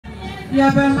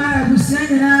Yabama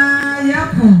Busiana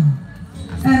Yapo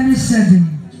and Shadi.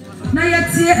 Na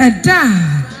yeti eda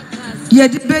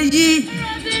yedi beyi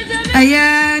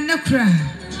aya nakra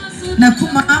na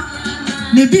kuma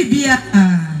ne bibia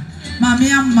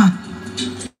mame amma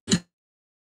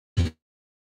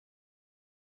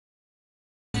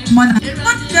mana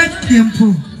wadda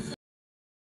tempo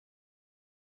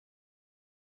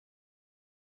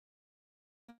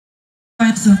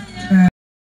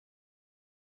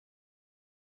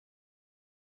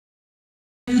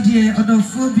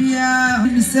odophobia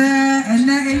say and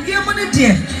money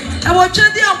dear I watch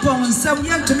the upon some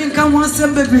young to me come one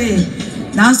some baby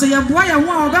now so your boy and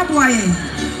one of boy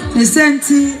the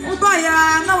senti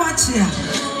ubaya na watch ya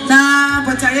na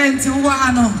but I ain't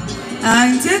wano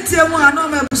and tell one no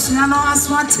mabusino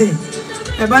aswate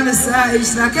a banner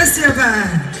is like a silver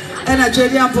and a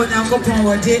jelly upon Yankopon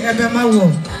or day ebema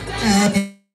wo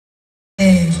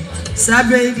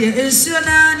Sabe is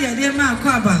sooner near my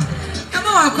kwaba.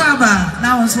 Akwaba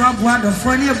now was one of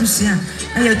 4 years busia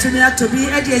and you turn out to be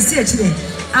at the today.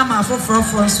 I'm a for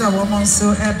so a woman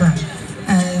so ever.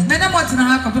 Men I want to know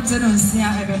how computer on see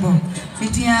everyone.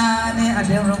 Mediane at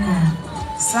the room.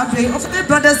 Sabe of the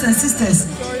brothers and sisters.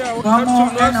 One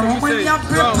more and a woman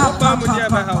papa.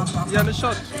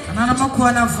 Another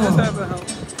corner for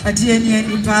a DNA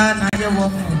nipa na ya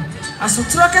woman. As a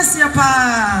trucker see a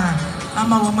pa,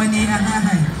 I'm a woman in a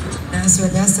hand. And so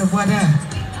that's the water.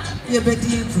 You better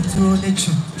to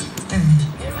nature.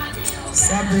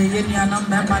 Sabe, you are not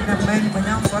my mother, but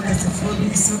now forget the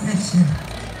food is so ancient.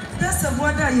 That's the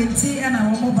water you tea and a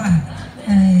mobile.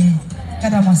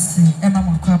 And I must say, Emma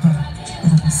Macaba.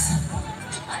 I must say.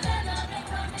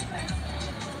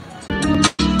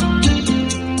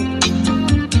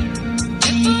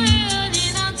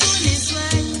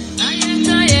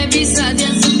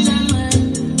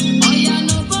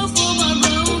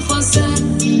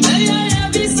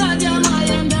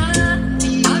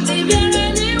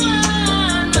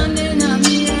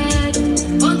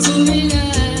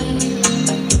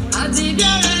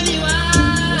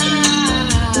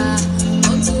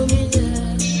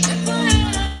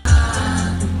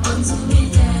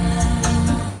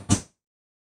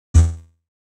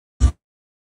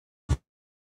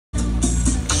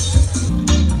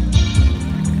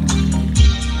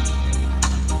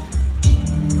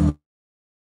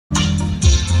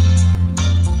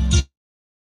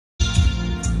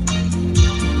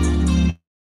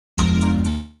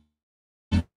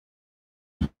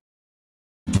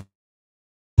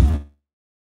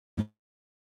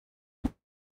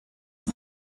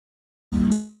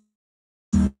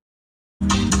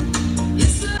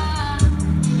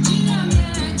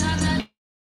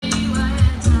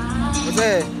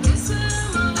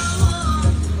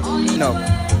 No.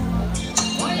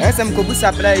 Some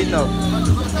Kobusa play no.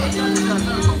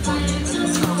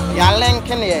 Yalan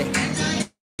can ye.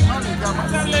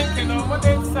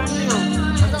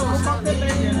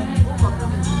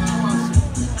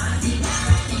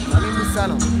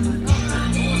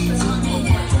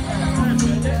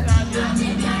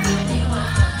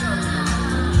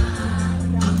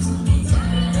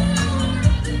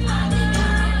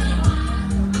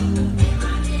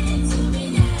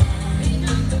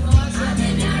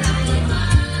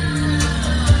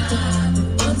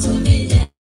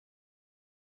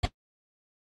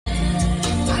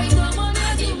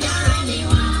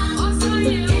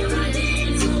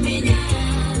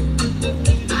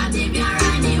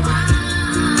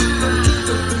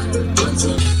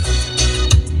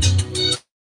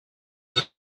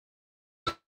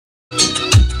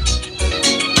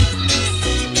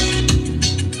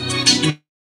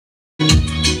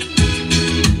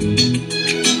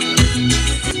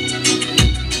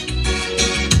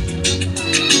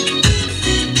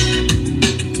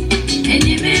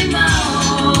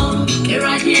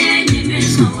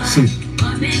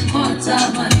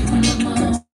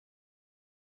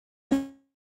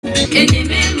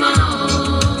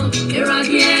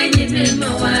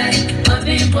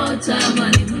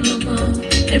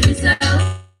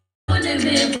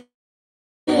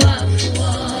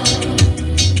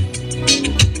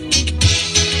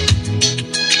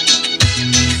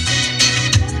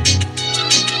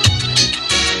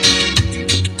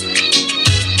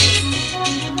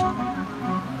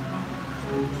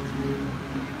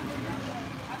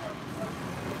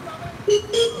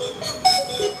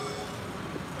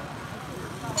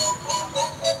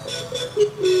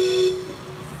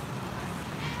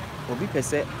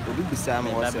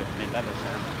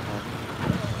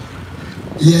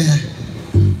 Yeah. Yeah,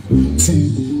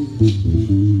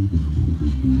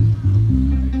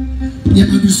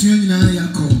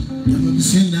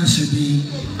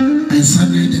 I'm and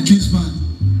Sunday the Kingsman,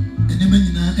 and the men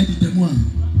in Eddie the one.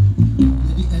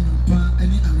 Eddie and Pa,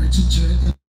 any arranged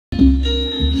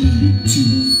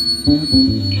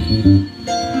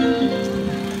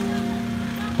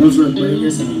What's up, man?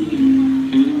 Yes, sir.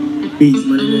 Peace,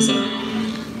 man. Yes, sir.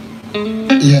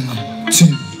 Yeah,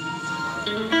 two.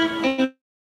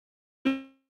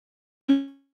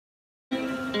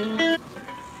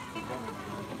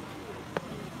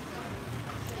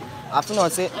 After no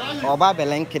say, Oba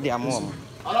Belenke the Amom.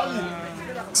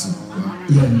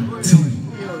 Yeah, two.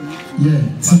 Yeah,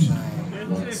 two.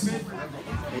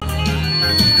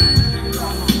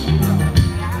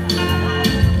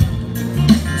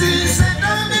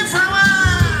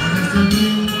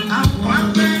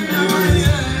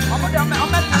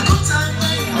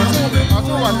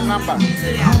 What number?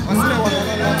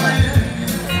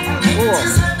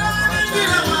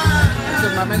 What's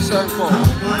my mention for?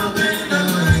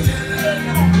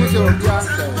 Who's your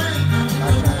answer?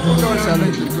 Don't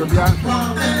challenge your answer.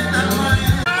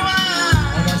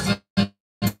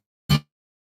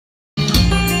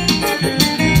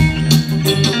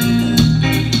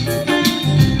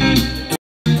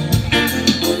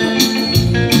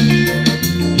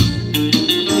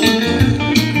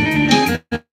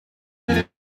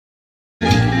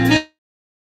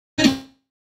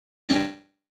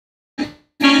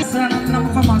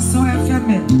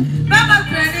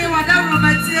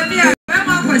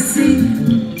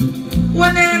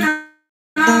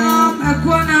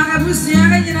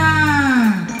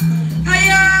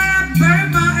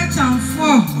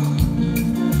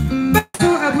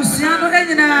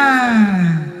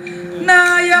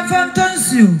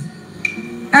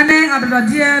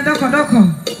 Dear Doko,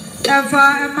 Efa,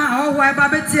 Emma, oh, why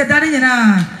Babette, Danina,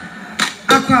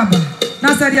 Aquaba.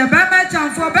 Nasadia Bama,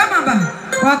 Chan for Bama,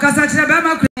 or Casacha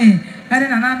Bama, and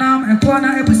then Anam, a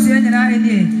corner, a Bussian,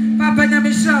 and Papa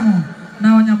Yamishamo,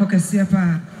 now Yamokasiapa.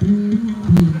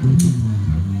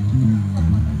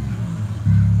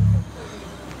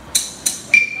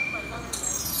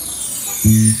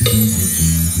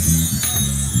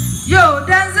 Yo,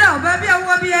 Denzel, baby, I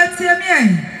will be at TMA.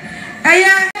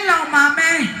 Hello,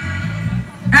 mamma.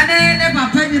 And then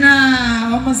Papa, you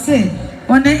know, almost say,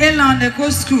 when they on the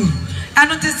coast school.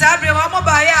 And on the Sabri, I'm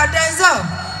by Denzel.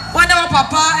 One of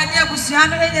Papa and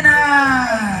Yabusiano, and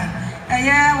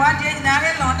what did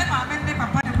I on the mamma and the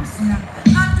Papa Busia?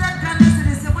 100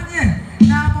 candles in 1 year.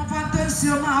 Now, I'm going to see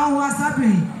my own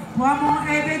Sabri. One more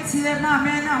edits here, my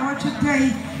man, I want to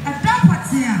pay a double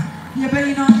here. You're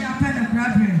paying on your pen and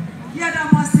grabber. Yet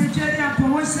I must say, Jerry, I'm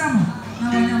for summer. Now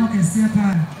I know what I say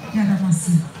about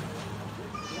Yadamasi.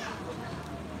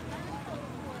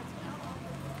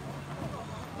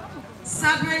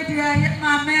 Sabre, dear,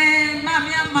 my man,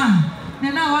 Mamma,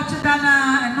 and now what you done,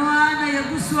 and no one, a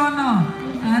Busuano,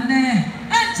 and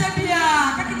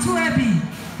Chabia, take it too heavy.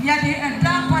 Yadi and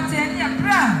down party and your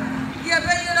bra. You're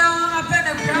very long, a pen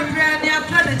of grandpa, and your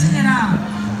planet in now.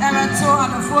 And so on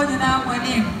the phone now when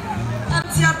him. And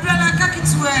your brother, take it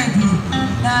too heavy.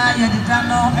 Na ya de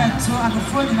dano eto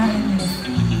agafo na ene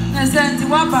na zenti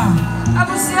waba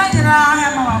abusia nyira ya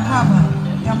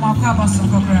ma wakaba so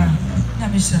kokra na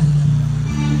misha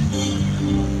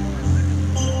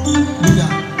Buda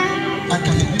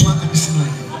akale bima abisina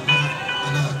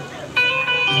ana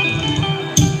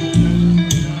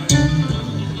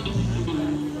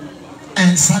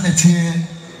and sanity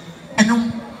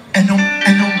enom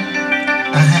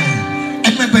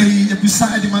emebe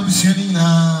beside my abusini na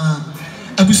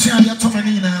abusini ya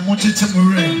tomani na mocheche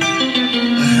more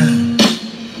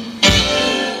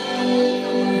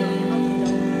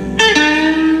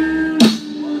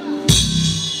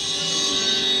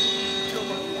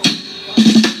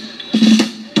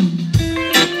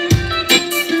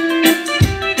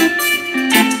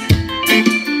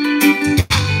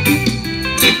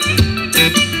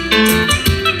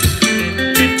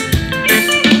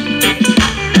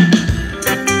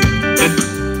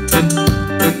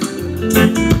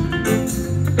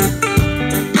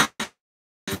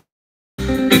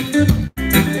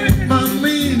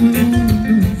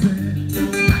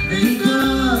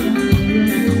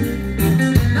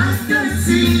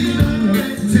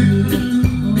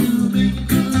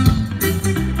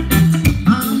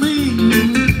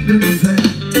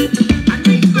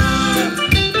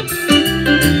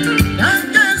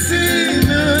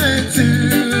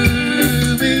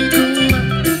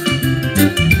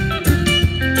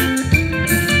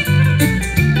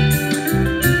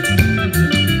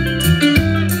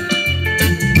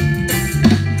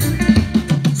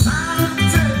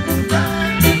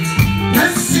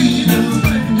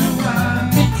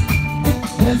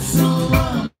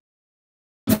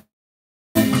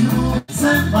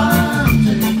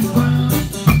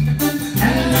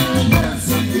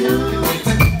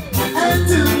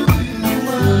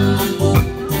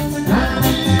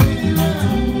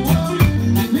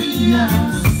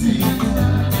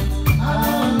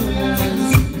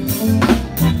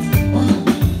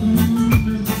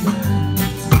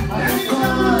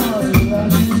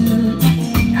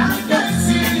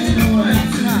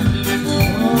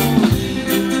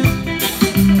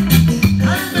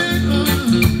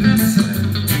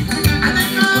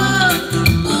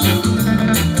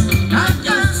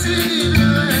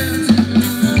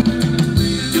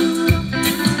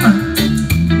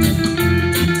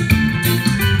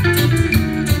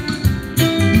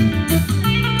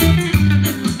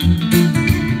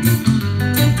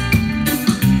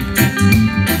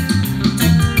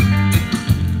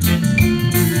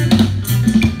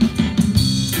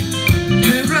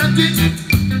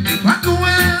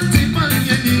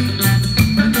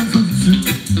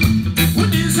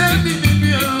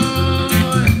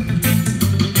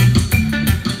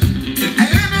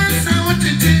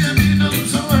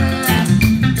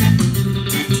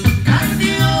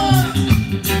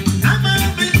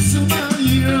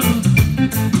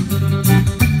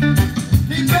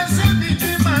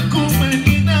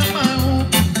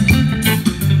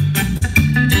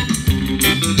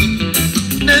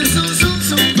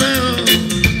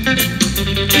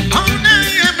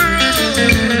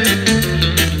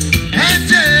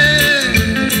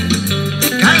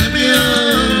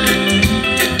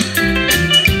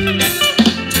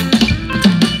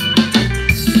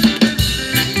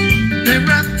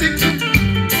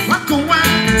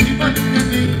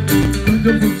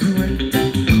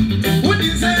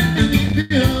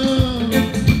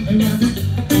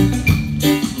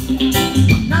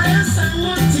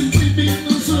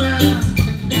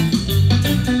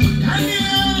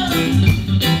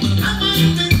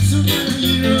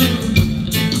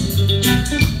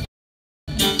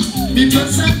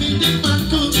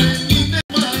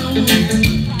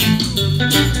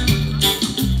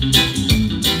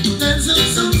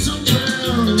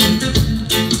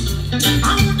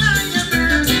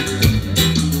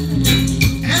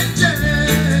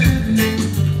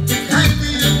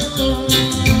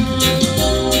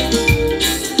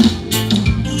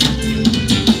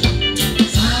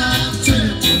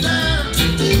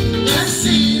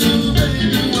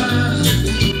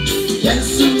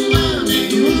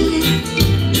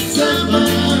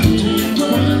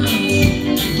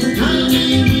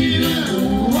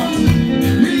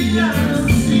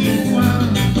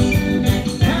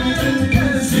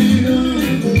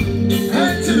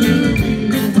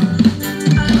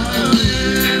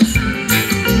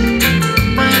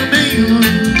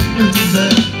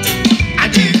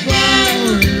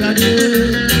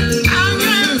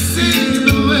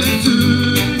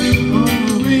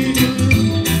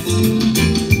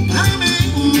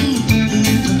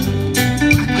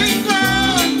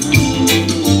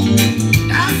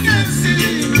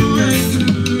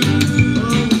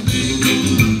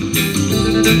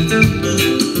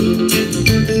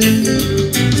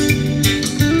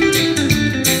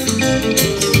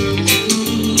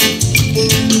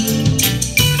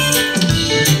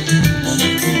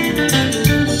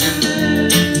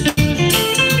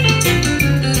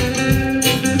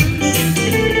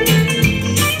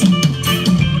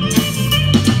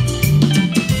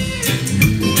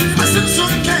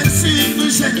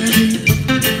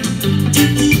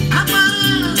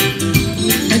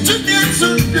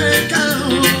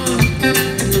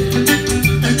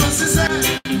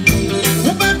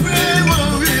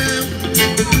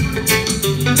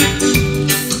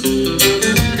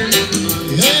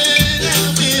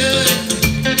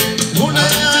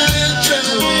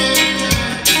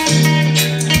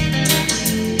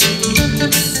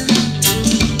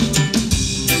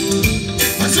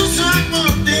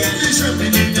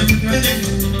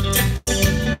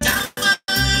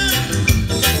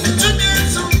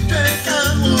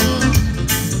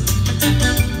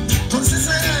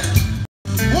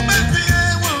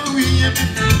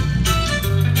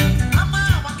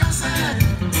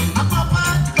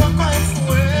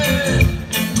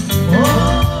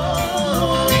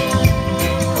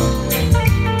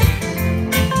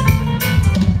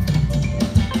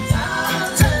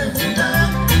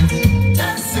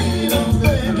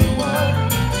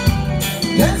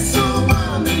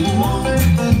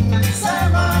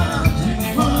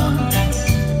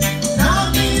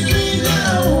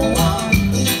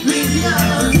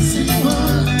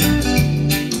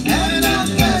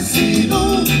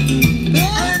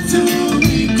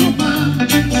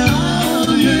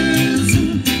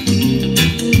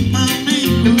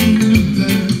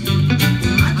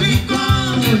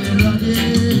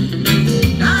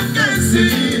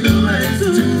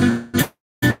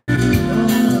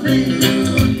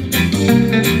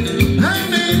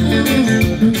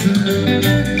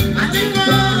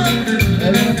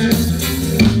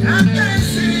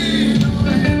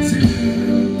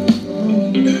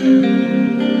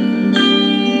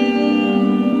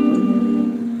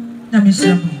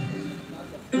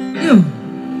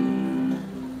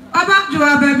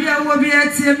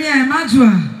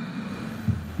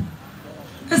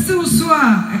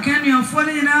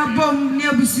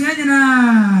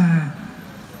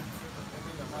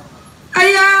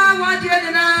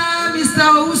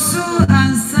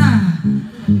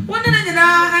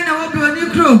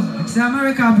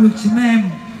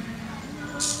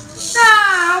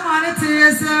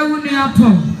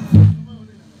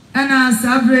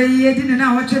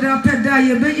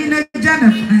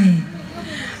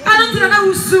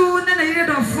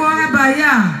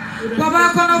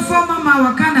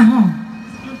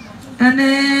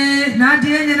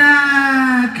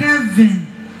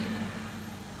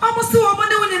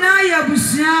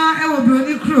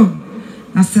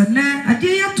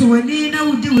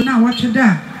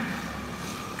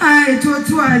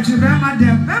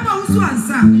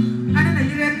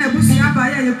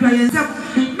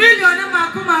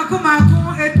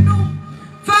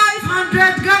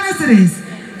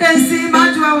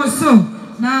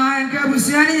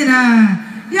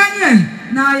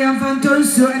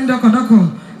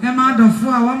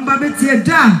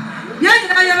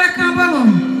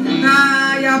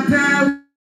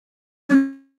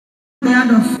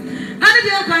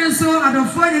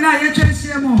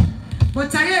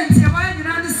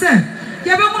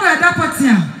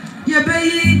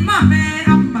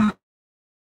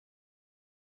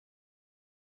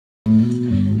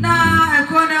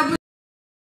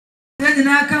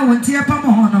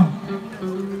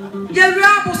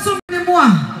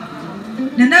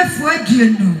ne nafu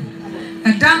aduonu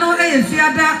ɛda no ɛyɛ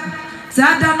fiada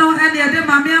saa da no ɛne ɛde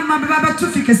maame ama bɛba to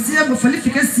fikesie bo fali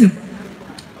fikesie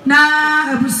na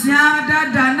abusua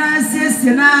dada na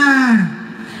siesie na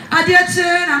ade ache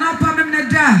na na pa mem ne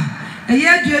da ɛyɛ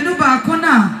aduonu baako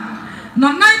na no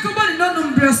nan ko bɔ ne no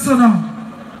numbre so no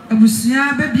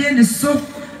abusua bebie ne so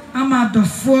ama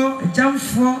dɔfo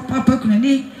jamfo papa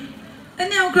kunani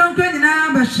ene ankrankra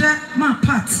nyina bɛhwɛ ma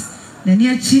part na ne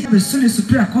achi besu ne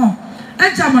supra kon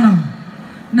ajamono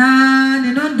na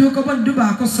ne no ndu ko bɔ ndu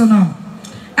baako so no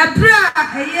ebra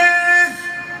ɛyɛ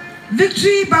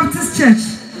Victory Baptist Church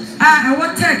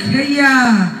ɛwɔ tech ɛyɛ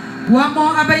wɔmo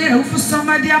abɛyɛ awufu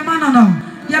somadi amano no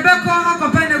yɛbɛkɔ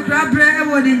akɔpɛ ne kura brɛ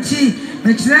ɛwɔ ne nchi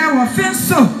bɛkyerɛ wɔ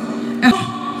fenso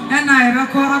ɛna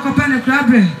yɛbɛkɔ akɔpɛ ne kura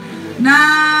brɛ na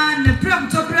ne pram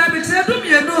to brɛ bɛkyerɛ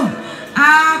dumienu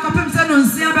akɔpɛ sɛ no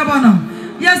nsia bɛbɔ no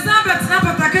yɛsan bɛtena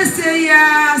patakesie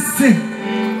yɛase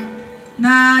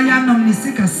na yɛanom ne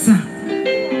sikasa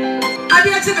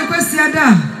adeɛ kye ne kwasia da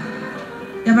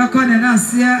yɛbɛkɔ ne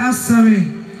naseɛ asɔre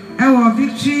ɛwɔ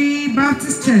Victory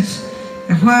Baptist Church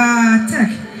ɛhɔ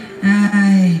tech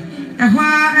ɛhɔ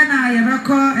ɛna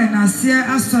yɛbɛkɔ naseɛ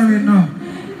asɔre no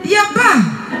yɛba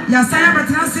yɛsan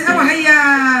abɛtena se ɛwɔ ha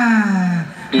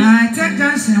yɛ tech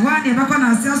junction ɛhɔ ne yɛbɛkɔ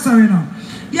naseɛ asɔre no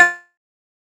yɛ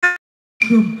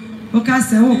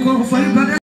okase wokɔ oforikrom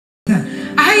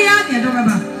ahaya ne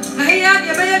dɔbaba ahaya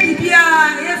ne bɛyɛ bibia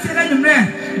yɛ fere numre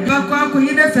bakɔ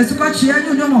akɔyi ne fesu kɔ twea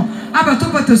nyuno mo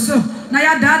abatopoto so na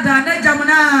ya dada na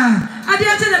jamuna ade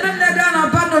ache ne bɛm ne da na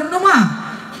pa no noma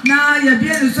na yɛ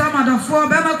bie ne so amadɔfo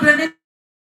bɛma kura ne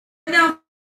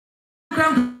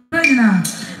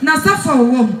na safo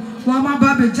wo wo ma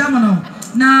ba be jamono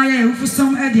na yɛ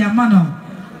ufusom e de ama no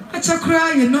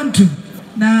achakura yɛ nontu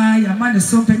na ya ma ne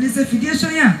so pɛ ne se fidie so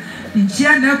ya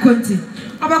nchia na konti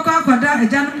abakɔ akɔda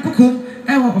agyanom kokom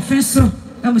ɛwɔ ofenso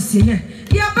amusieye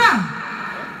yaba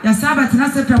ya saba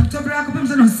tena se pram tobra akɔpem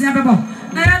se no nsia bɛbɔ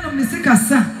na ya nom ne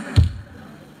sikasa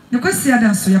ne kwasia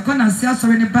da so yakɔ na nsia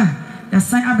sɔre ne ba ya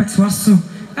san abɛtwa so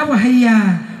ɛwɔ ha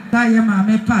ya da ya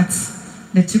maame part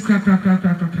na chikra kra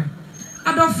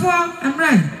adɔfo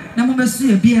emrai na mo besu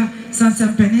ya bia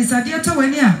sansam pani sade to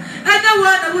wani a ɛna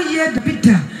wa na wo yie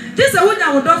debita disa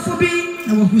wonya wodɔfo bi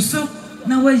na wo huso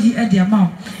na wayi ade ama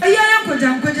ɛyɛ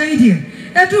yankɔja idie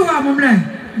edu ho amomre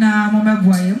na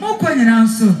momeboa ye mo kɔ nyina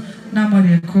nso na mo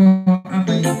de kɔ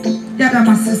amaye ya da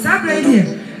masesa bra idie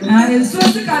enso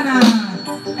sika na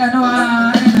ɛno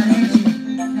a ɛna yɛji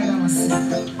ɛda masesa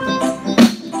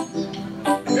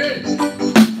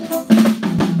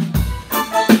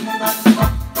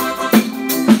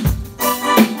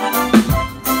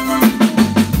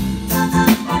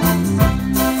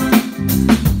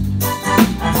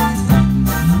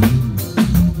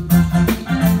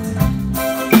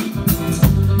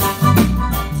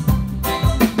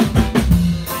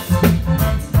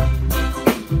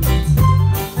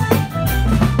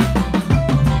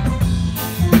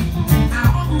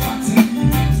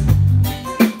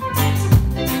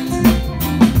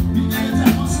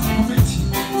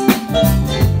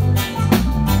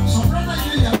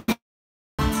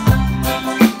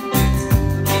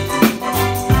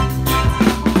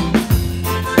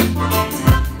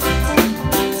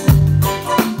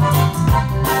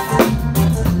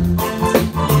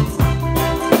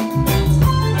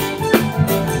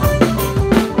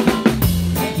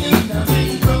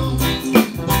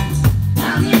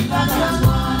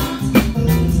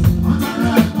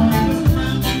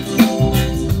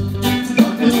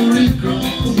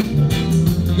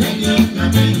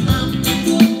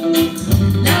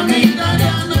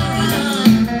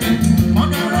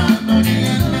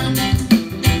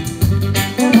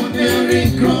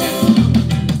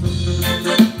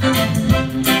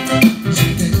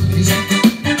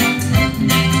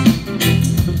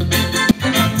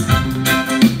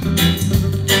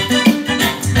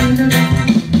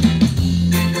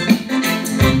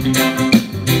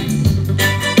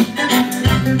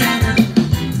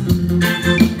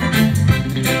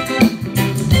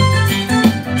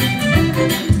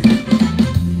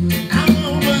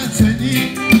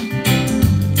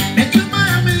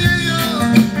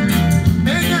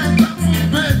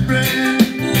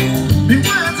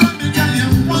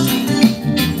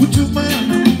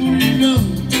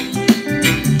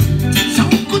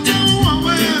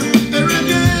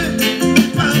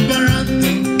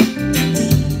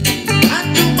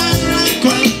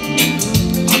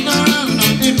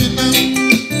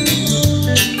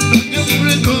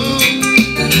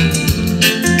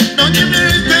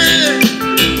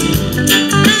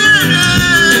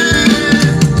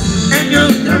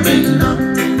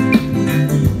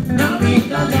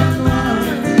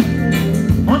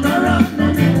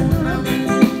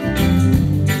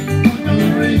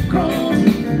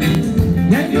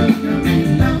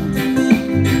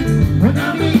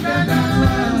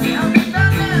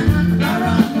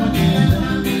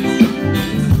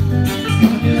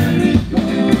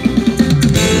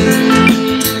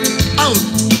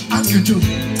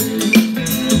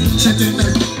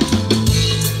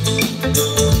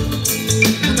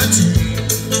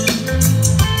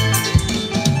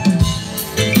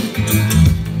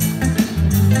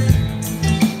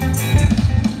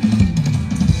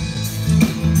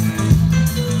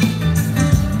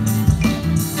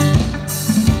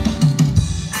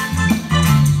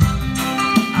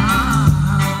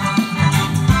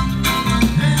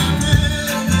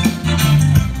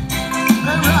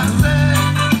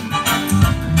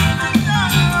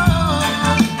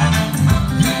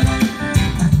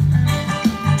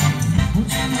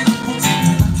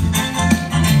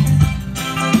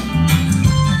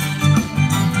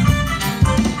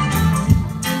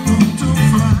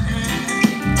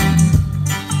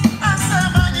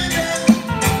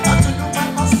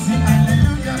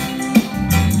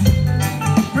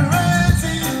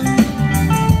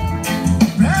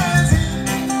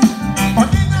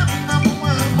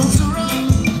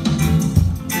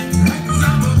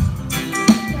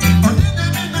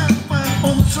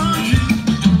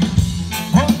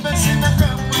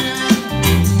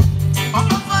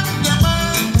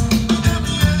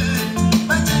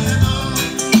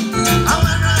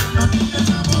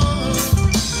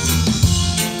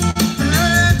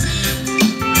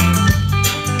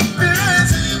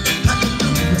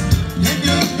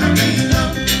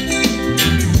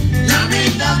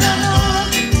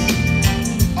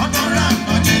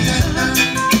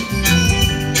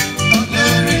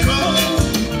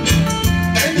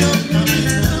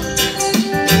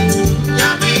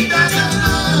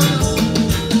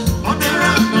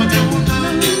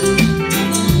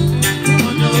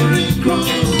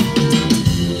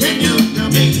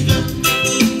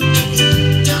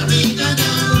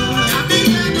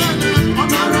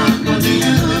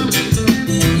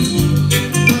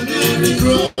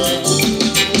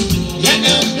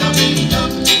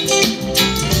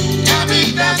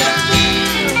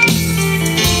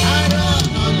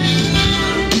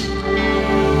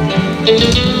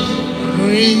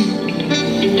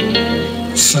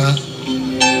Sir.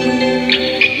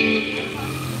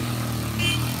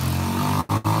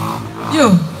 Yo,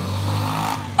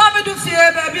 I'm to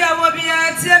fear, baby. I will be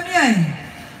at me.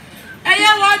 I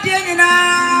want you na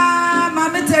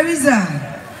Mama Teresa.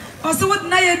 Also, what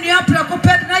Naya Mia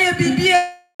Procopet Naya Bibia.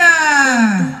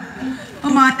 Oh,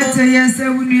 my letter, yes,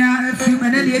 when you are a few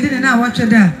minutes, you didn't know what you're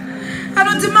there. I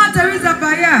don't demand Teresa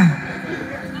Baya.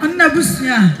 On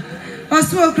Nabusia.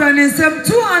 Also, granted some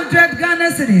 200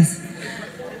 Ghana cities.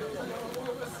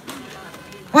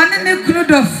 One in the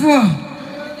crowd of 4.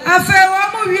 I feel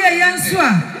one more year, Yansua.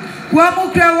 One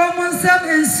more crowd, one more some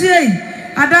and say.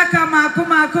 Adaka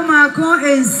mako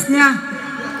ensnya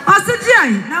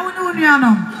osejai na wonu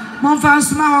nuanom monfa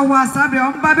nsoma wa sabe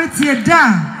on ba betie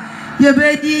da ye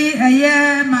beji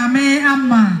eye mame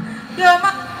amma ye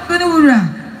ma bene wura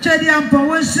chedi ampo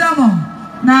wonhyamo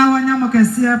na wanyamo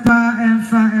kese pa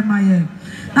emfa emaye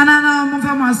na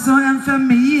monfa maso emfa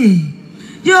meyi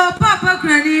yo papa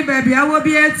krani baby awo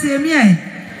bi etie mi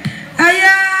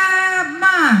eye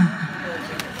ma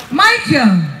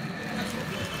Michael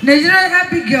Nigeria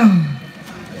Abigail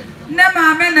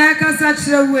Nema amena kasa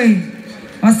chrewe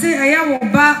Osi eye wo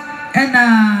ba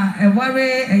ena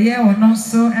eware eye ono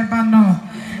so eba no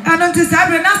Ano ti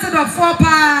sabre na se do 4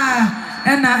 pa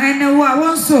ena ene wo a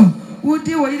wonso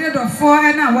wudi wo yire do 4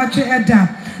 ena watwe eda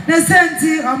na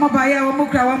senti omoba ye wo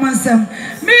mukra wo mansem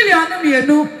million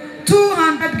mienu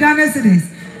 200 Ghana cedis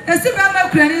esi ba ma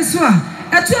kura ni so a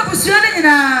etu abusua ni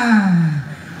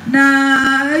na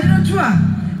ejutua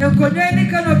Ekonye ni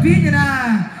kanopi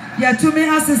nyina ya tumi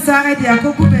asesa edi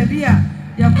akoku baby a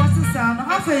ya kosesa no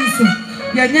afenso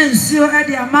ya nyansuo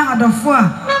edi ama adofo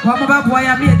a wa mababo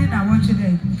ya me edi na wonche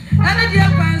dey ene dia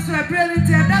kwan so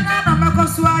ability dana na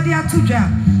makoso adi atudwa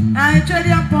na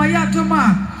etwedi apo ya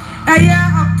toma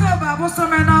October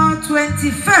abosome no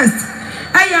 21st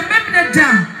memne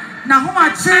da na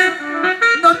homache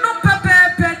no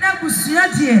pepe na busua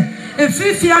die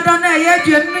efifi adana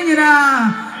due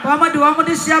nyina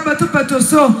Wamadi siaba tu peto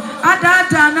so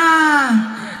ada na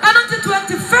anonti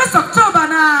 21st October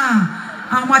na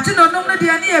amwati no nomno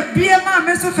dia ni ebie ma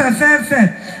meso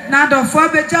fefefe na adofo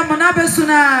abeja mo na besu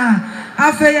na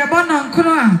afe ye bono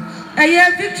nkono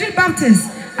a Victory Baptist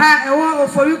ewo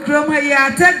oforikrom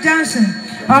Tech Junction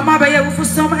oma be ye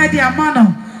wufusom edi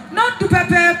amano no du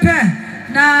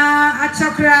pepe na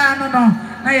achakra no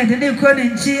na ye de ne ko ne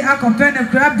nchi akopene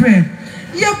krabre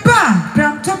ye ba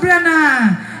pramtobra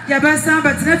na Yabasa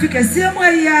batinafika siemu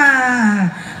ya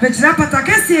Bechira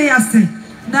patakesi ya se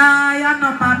Na ya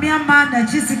no mami ama na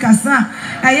chisi kasa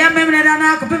Aya memne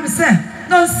dana akopemi se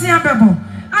No siya bebo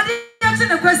Adi ya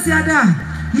chine kwesi ada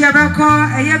Yabako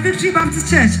aya Victory Baptist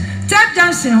Church Tech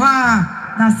Junction wa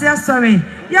Na siya sorry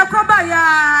Yakoba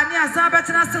ya ni asa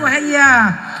batinasi wa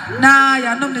ya Na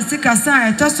ya nomne sikasa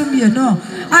Etosu miye no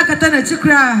Akata na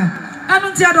chikra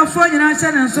Anunti adofo nyina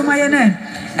chane nsoma yene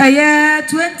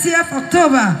 20th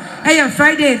October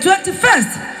Friday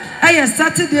 21st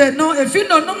Saturday no if you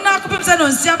know na akopem se no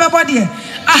nsia bebo de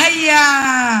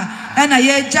ena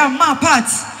ye jama part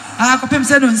akopem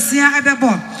se no nsia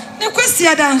ebebo ne kwesi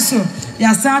ada nso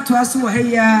ya sa to aso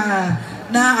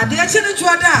na ade a chene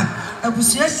tuada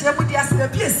abusia hia mu dia se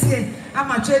biesie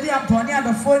ama twedi ampone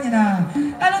adofo nyina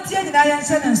anunti nyina ye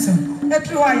nhyene nso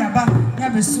etri wa yaba ya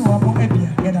besu omo ebia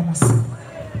ye da mas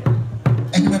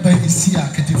Enye ba isi a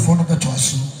ketifo no beto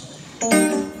aso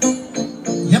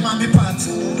ye ma me part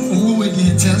owo we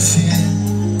di chance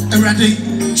erade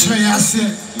chere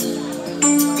ase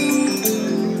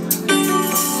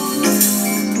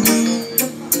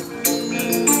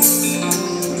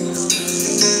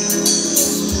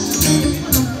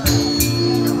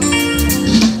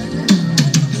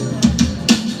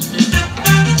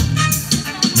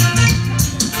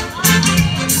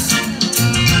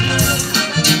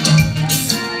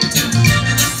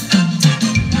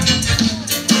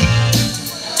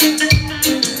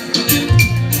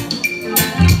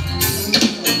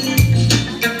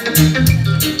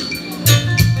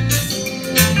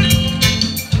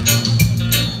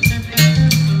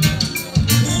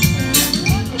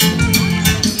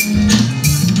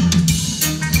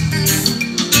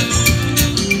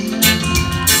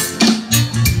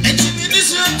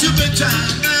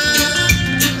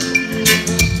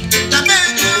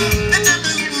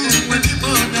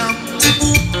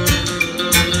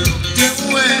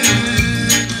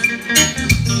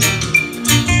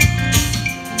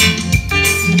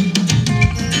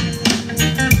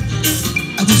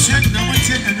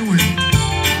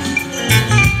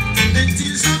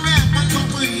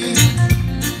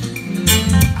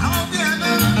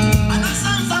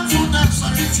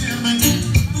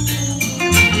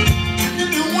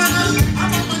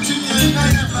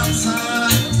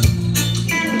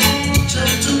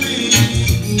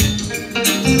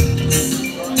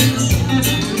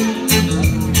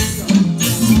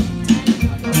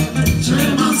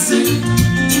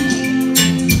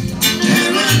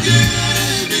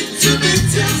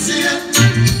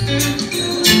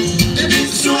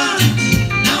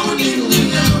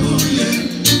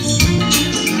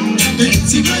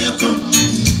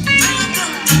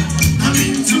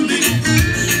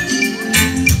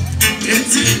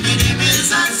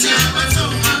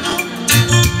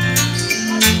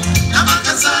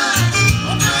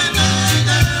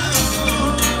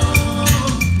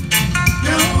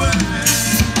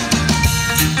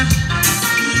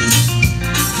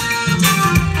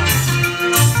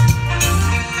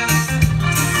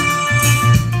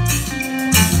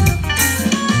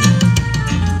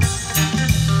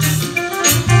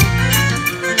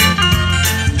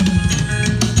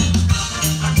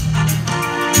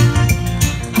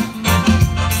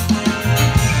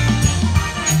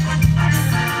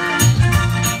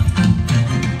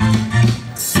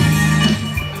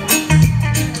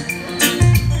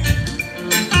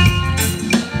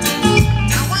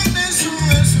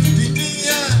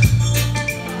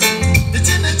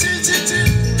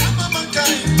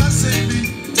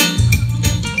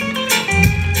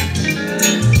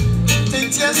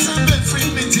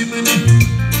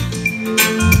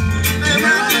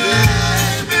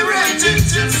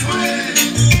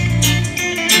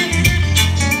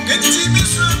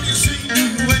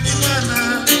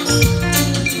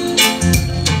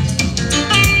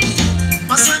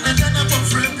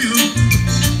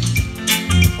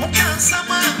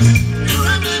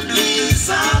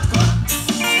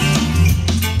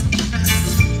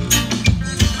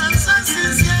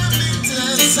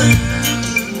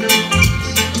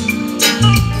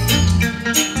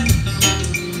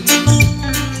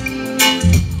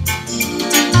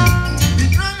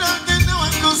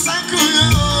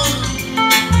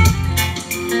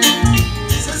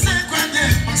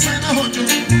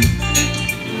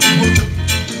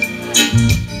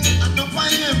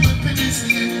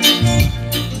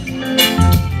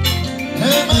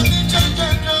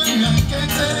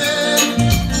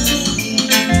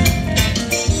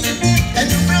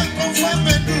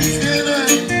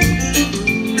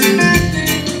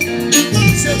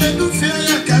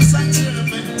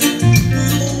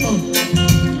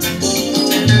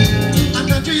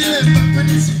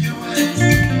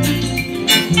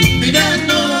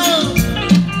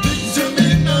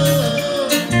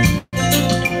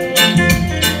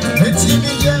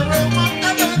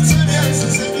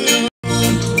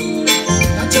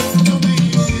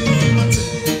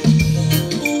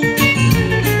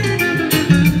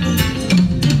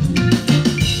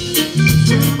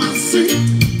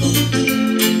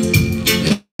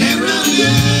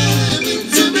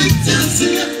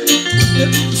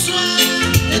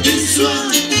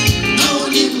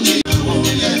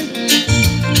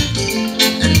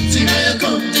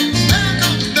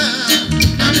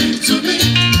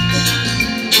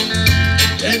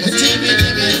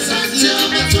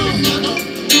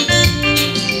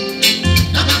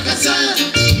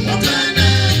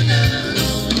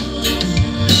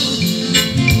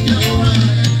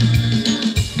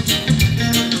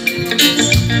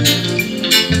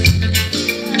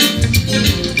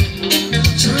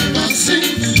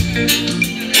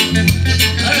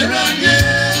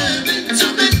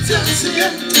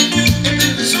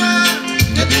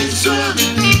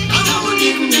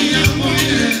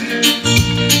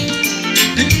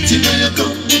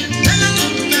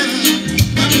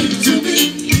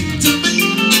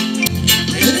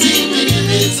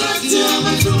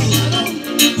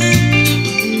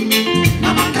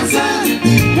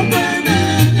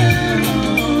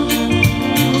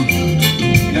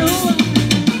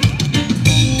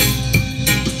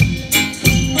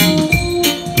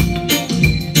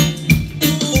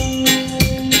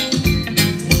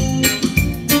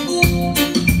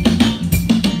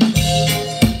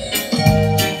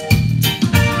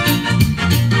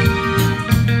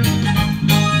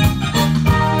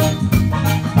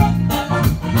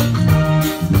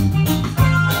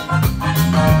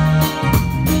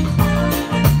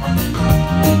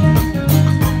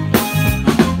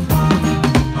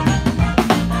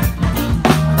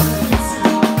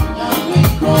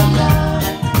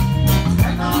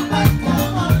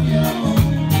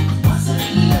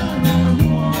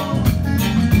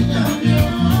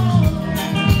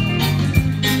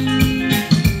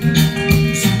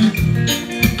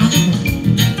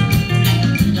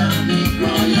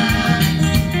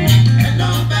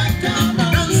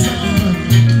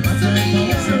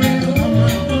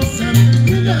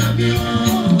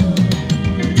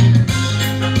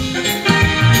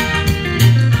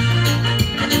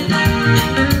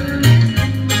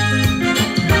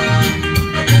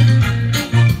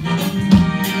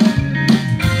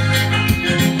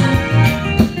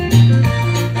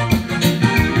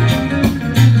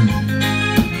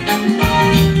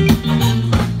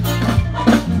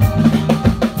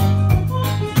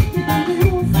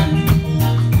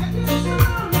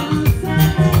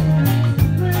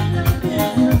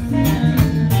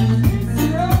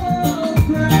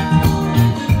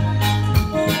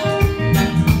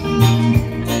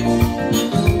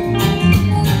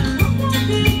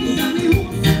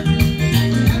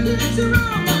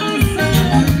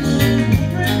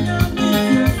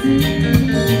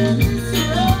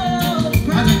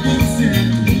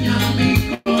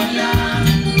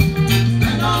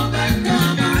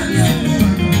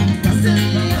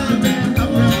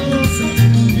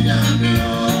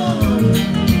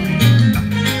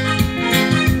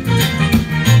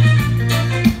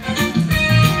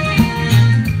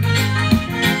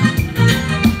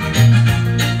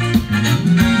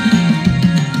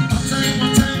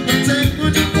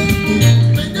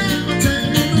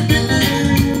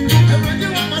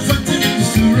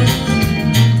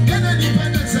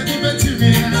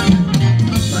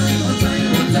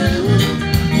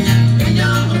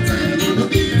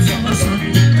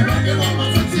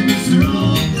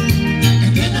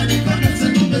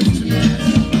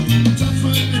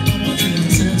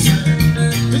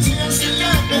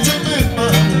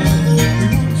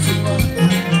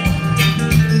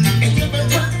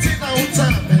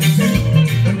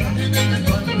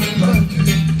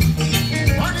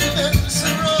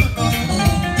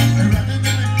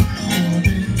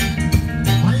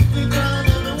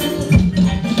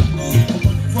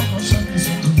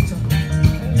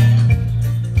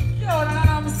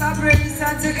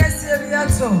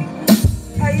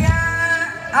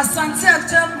Asante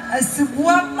atem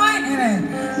asibua mine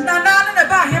na ne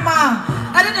ba hema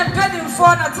ade ne mpedin fo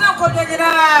na tena kodwa nyina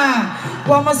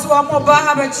wo maso wa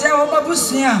moba abachia wo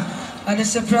mabusua ade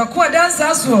sepra ko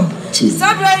dansa so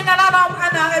sabra ina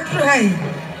ana edru hai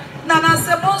na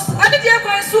semos ade die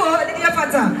kwan so ade die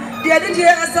fata die ade die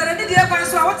asare ade die kwan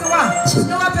so a wote wa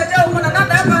no wa pede wo na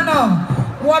ba no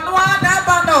wo no na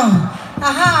ba no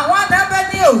aha wa da ba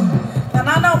ni o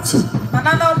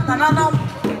na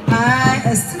ai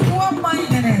asibua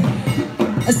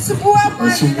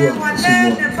mine wane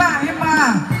ne ba hema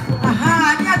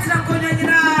aha nya tena kodwa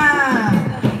nyina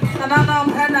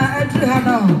ana edru ha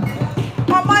no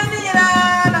mama ni nyina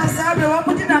na sabe wo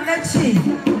mudi na nachi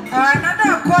nada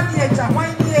akoni eja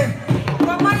wanye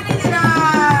mama ni nyina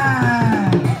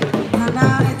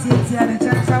nana eti ana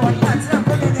chacha wa tatra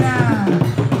kodwa nyina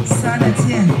sana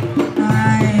tie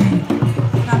ai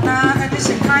nana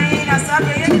edition kai na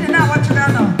sabe yeni na watu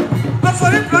dano for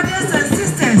brothers and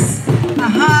sisters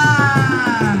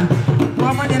aha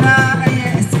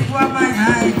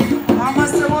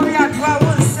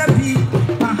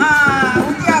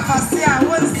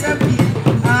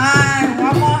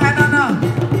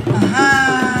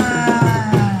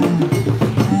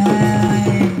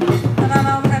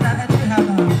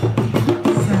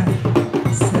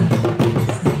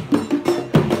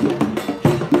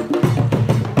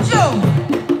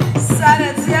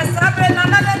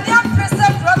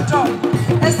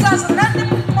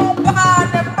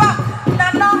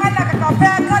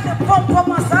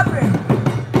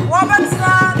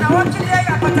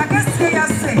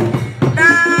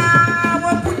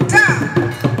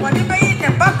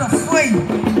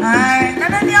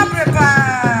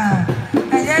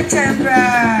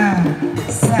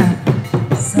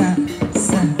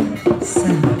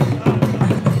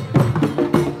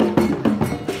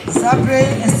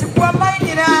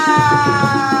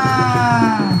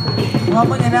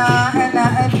Wamuna and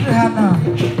Adriana.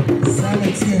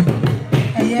 Sanity.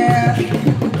 Yeah.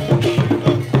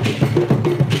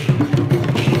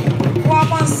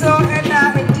 Woman so and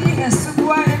a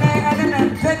super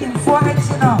and begging for it,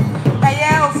 you know. A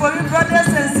year for your brothers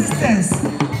and sisters.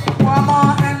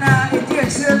 Woman and a dear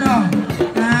children.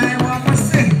 I want to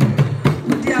say,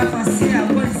 dear Fasia,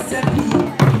 what's Seppi?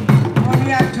 What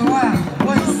we are to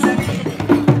what's Seppi?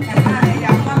 And I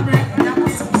am hungry and I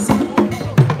was so.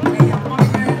 I am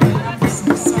hungry and I was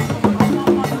so.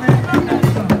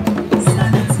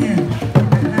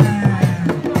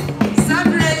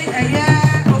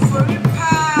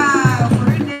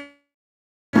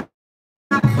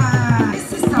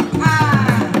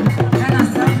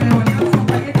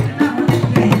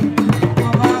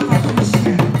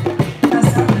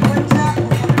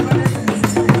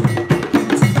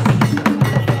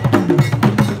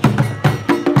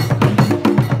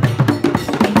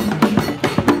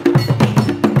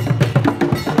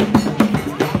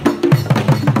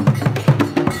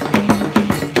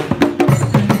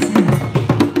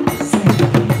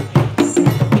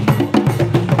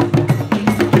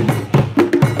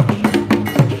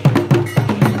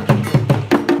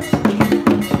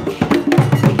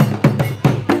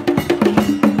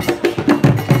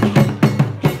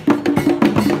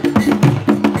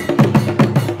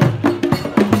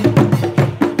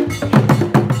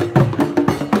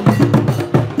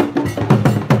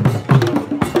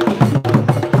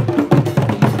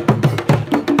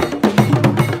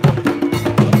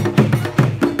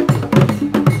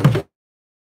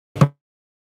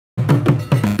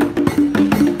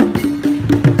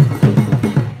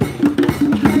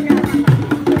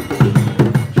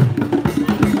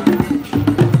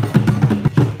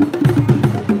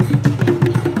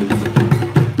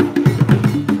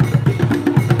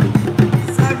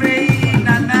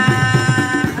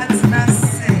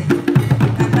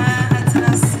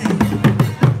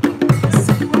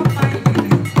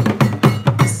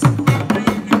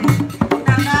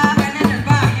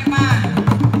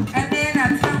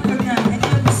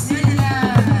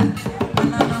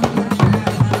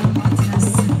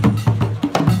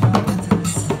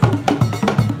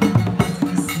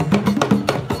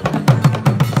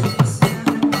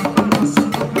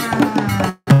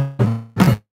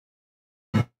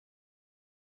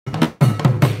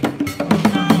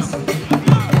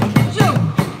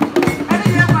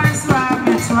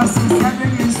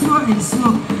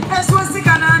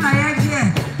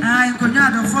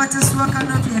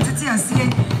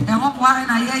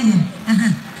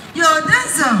 Yo,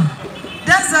 that's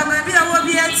a maybe I will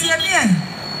be at here.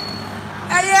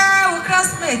 Aya,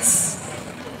 classmates.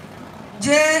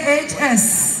 JHS.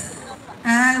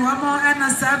 One more Anna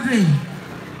Sabri.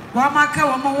 One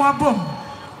more Wabom.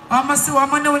 Almost one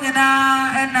more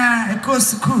and a coast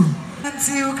school.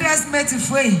 Until classmates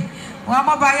free. One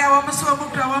more buyer, almost one more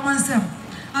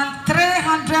and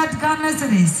 300 Ghana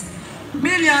cities.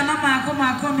 Million of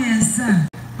Marco and son.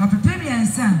 Or prepare and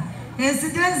son. Yes,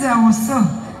 it is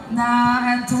also. Na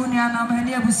Antonia na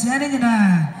many abusiani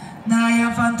na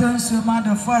ya phantom so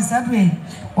mother for Sabre.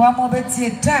 One more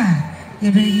beti ta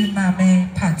ye be mame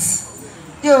parts.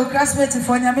 Yo classmate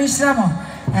for Nyamishamo.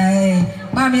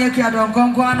 Mami ekya don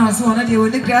gongo na so na the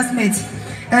only classmate.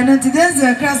 And today's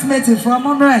classmate for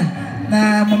Monroy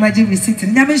na mama ji visit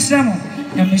Nyamishamo.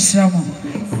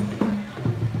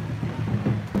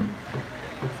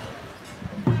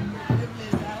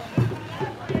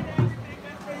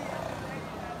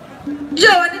 Yo,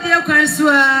 I need your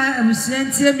consua, I'm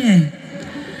sent to me.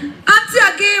 Auntie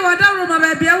again, what I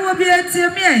remember, baby, I will be at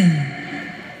me.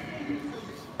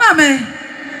 Mamma,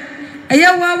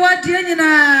 what you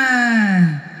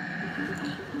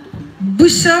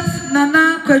Bishop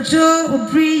Nana Kojo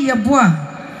Obri Yabua.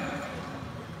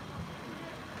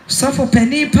 So for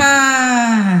penny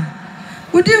pa.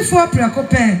 Would you for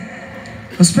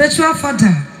Prakope? Spiritual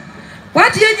father.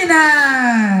 What you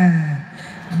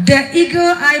the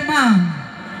eagle eye man.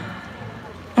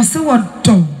 Also, what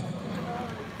dog?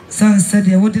 Son said,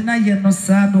 I would deny you no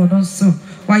son or no so.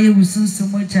 Why you will soon so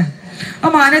much? Oh,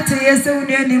 my, yes,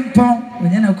 only an impong.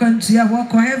 When you're country, I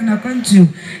walk or have no country.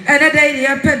 And a day,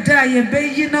 you pet die, you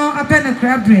bay, you know, a pen of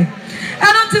crabbery.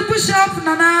 I don't to push off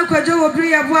Nana Kojo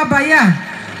Bria Baya.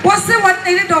 What's the one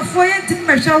needed of 4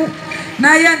 measure?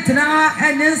 Nayantana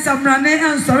and then some running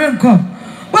and Sorenco.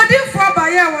 What if for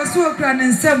Baya was so grand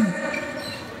and some?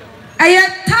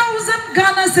 1,000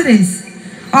 Ghana cities.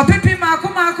 Or Pepe Marco,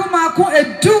 a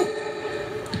 2.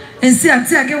 And see, I'm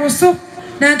saying, I was so.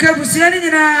 Then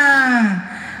Capusiani,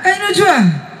 I know you.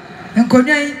 And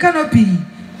Konya canopy.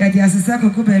 That yes, a sack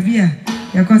of Kubavia.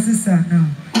 Your cousin, no.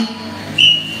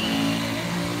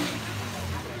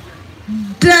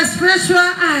 spiritual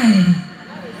eye.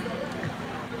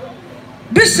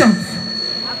 Bishop,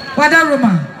 Wada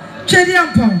Roma, Chedi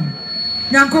Ampon,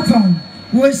 Yankopon,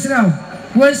 Wesrao,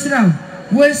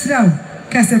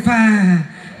 Kasepa,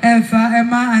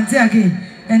 Emma, and Tiagi,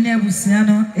 and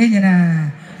Nebusiano,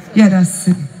 Enina,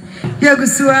 Yadasi.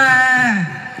 Yagusua,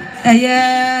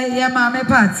 Mame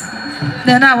Pat.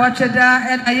 Then I watch it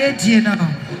and I ate Gino.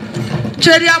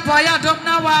 Chedi Ampon, I don't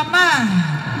know why, ma.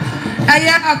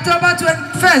 October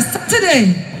 21st,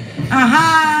 today.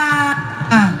 Aha.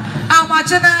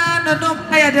 Amachana no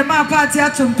pay the ma party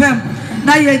at Tumpem.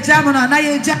 Na ye jamana,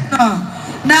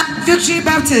 na Victory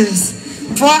Baptist.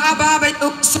 For Ababa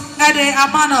Ade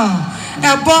Amano.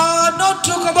 A boy no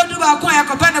took about the Bakoya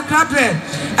Copana Crabbe.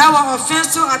 Our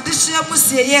offensive additional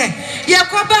Musie.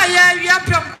 Yakoba,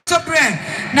 Yapam Tobre.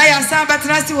 Na ya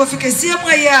Sabatrasi will fix a same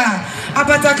way.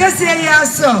 Abatakasia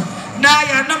so. Na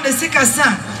ya nom the sick as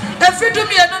son. The freedom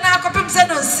you know now, Copim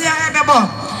said on Sia Ebebo.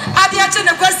 At the end of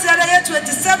the question,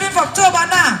 27th October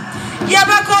now.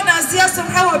 Yabako and see some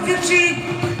our Victory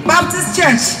Baptist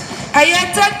Church. I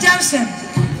entered Junction.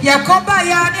 Yakoba,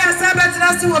 Yania Sabbath,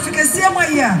 Nasi, will fix a same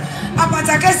way.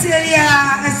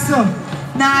 Abatakasia, so.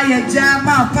 Now your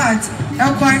Jama part.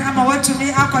 I'm what to me,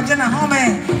 Akajana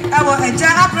Home. Our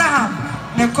Abraham,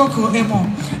 the Coco Emo.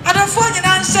 I don't find an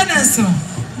answer.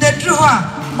 The drawer,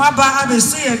 Maba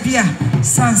Abesuya Bia,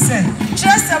 Sunset.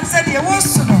 Just some said you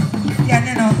was to know.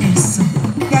 Yanino is.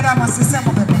 Yadama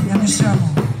Sisamo, Yanishamo.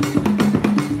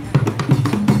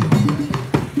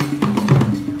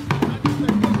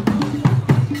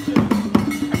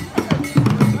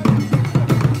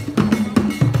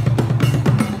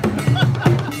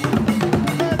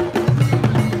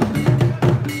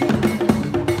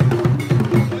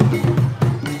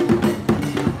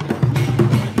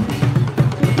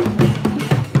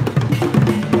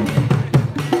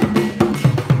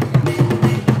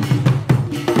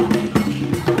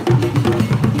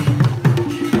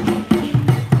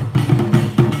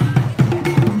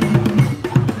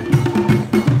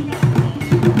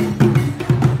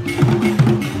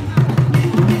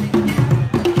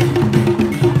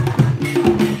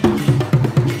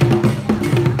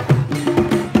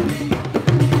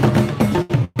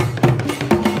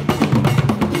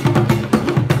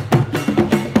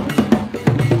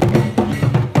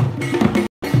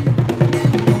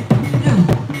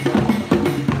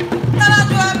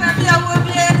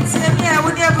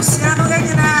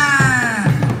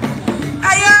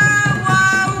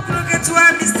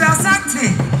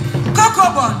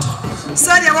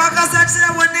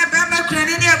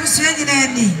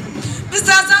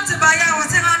 Mr. Santibaya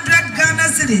was 100 Ghana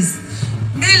cedis.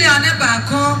 Million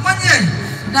Ebako, 1 year.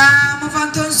 Now,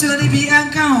 Movanton should be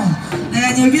uncount.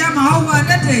 And you be a Mahoba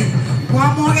that day.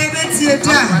 One more event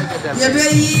theatre. You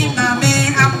be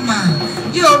Mame Amma.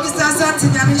 You, Mr.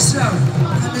 Santibaya,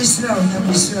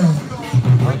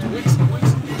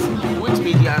 Which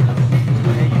media?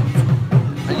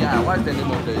 Yeah, what's the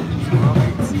name of the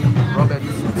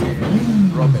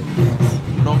Robert?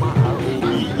 Normal Robert.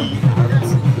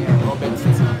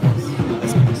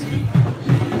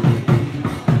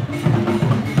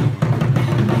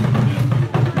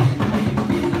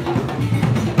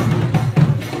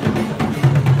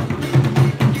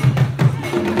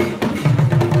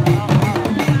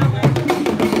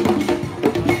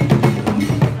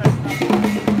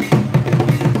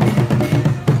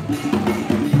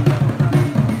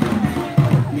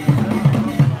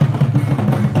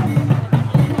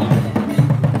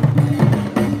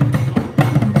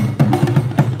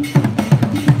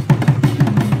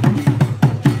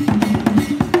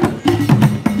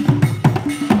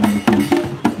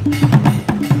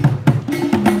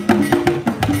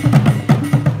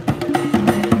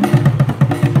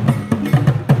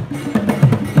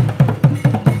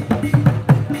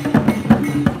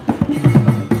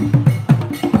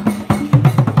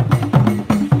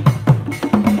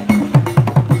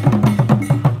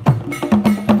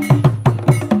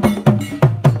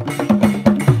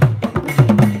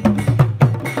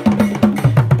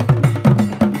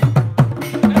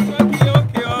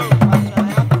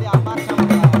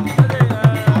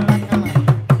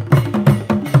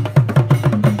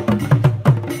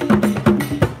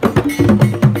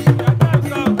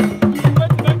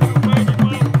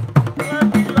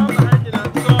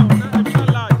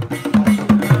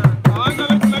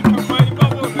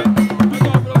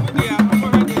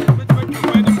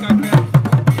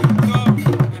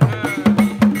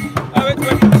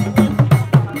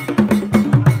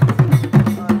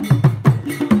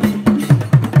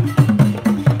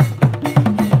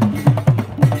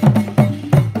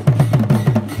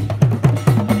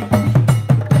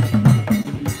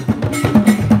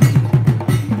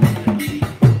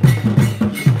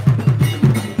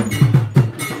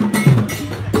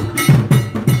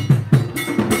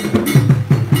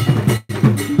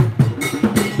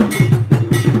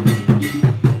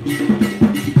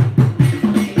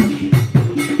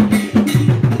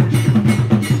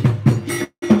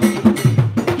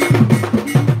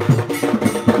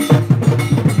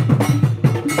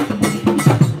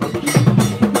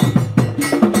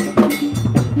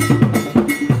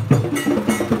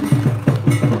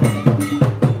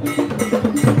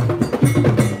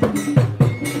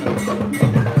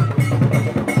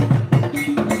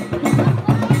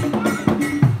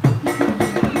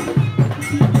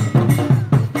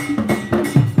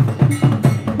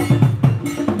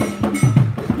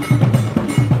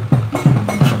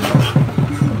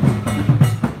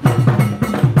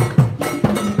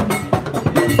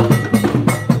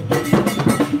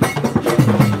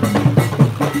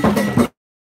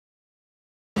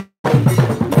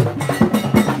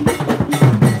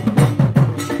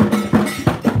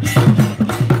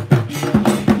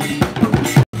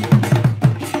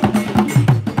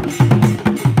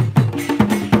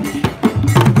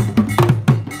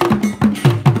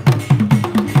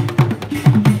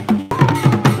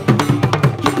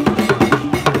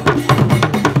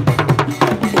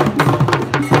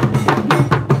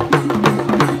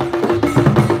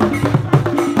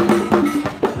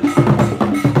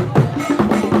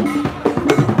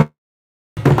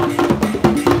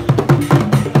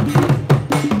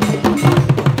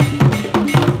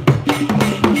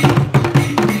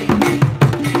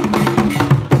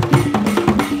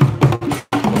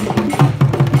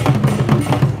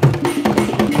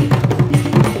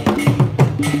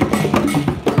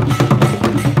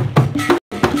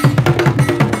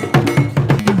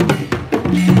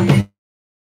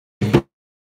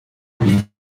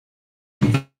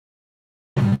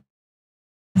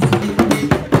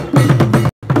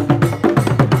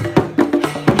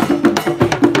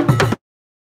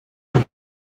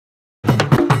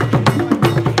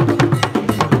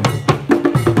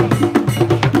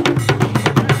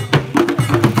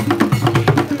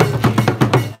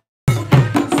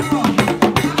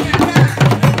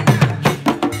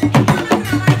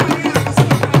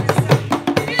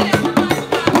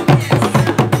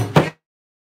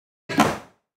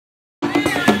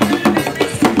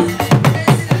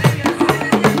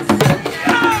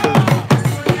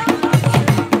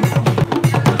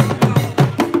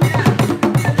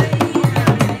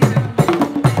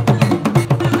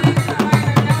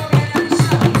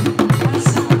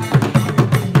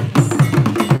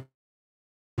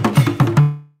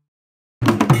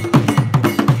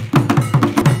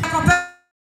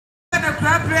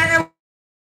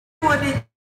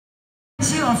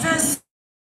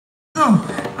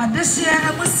 this year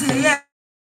I must say yeah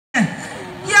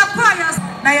choirs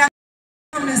na ya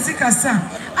music asa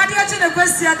ade ache ne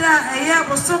kwasi ada eye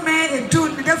bosome edu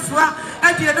ne defua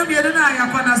abienu bienu na ya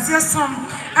kwana sesom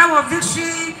our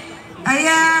victory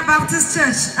eye Baptist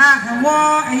Church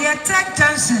war eye Tech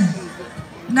Junction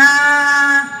na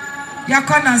ya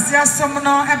kwana sesom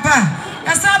no eba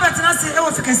ya sabata na se e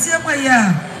wo fikasie mu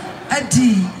ya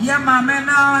adi ya mama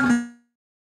na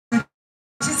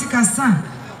music asa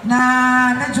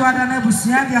na joada na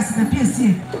busia dia se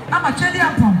piesie ama twedi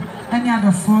apom ani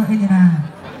adofo enyina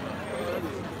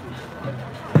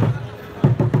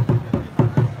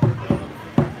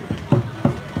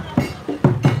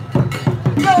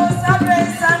yo sabre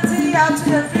santi ya to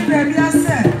the free baby I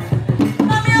said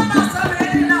mami ama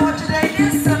sabre na what today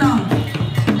is no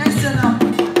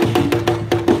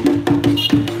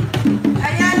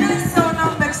ayana so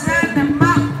no bexen the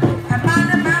ma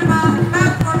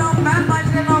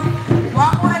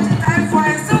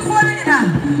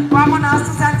Vamos na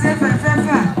sociedade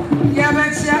fefa. Ya vai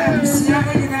tirar a piscina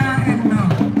e na no.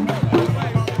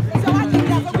 So ma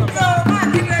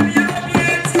que me eu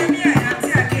me se me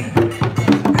até aqui.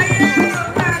 Aí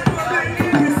eu vai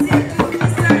se tu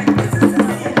sai.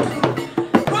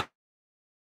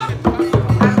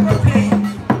 Ok.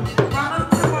 Vamos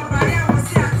to vai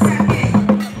você até aqui.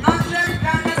 Nós já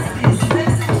ganhamos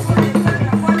isso foi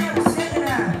para fora o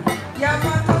cheira. Ya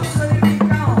vai sobre o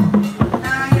carro.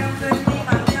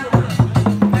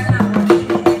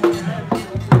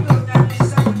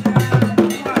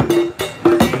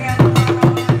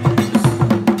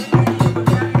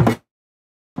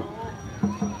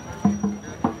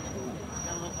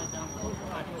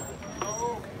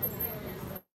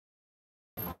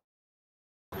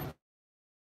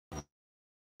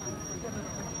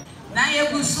 Na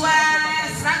yeguswa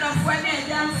strand of when e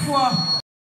dem for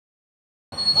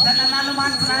na no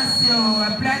matrasio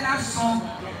a plena song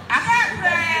aka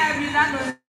prayer bi na no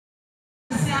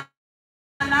sia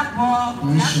na bo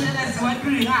na se so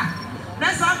aduri ha na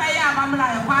so ba ya amamla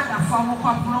e kwa da form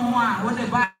kwapro ho a wo de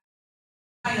ba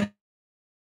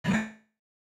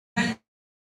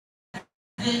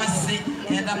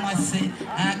mase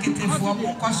akete fo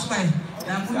ko koso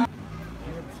na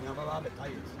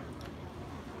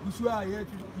Usua ye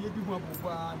di mo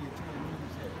bua ni ti ni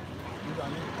se ni da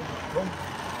ni rom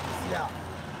sia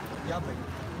ya be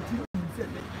ti ni se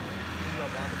le ni ba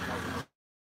ba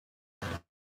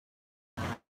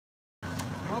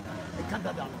mo e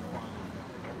kada da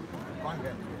kwa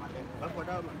nge ba ko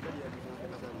da man ya ni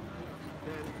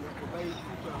ko bai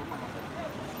ti to ma ma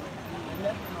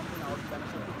le ma na o da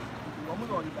so ko mo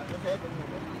do ni da ke ke ni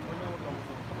mo ni mo do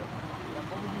ya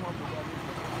ko ni mo do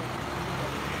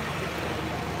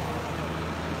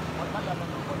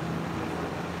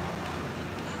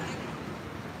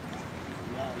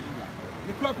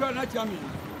the clock na chami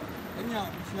enya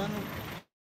busiano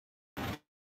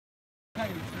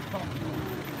kai pam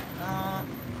na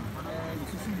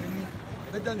sisi ni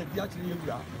beda na bia chiri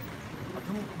yura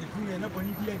atum ni kunye na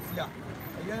bani bia tia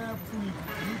ya funi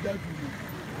ni da ju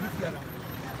ni tia na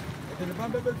e de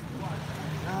bamba be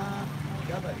na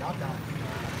ya ba da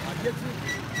ajeti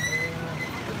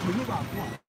ni ba ko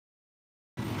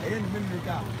ayen min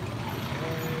ga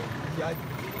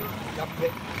ya pe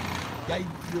ya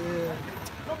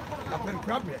per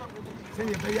problem se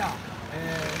ye be ya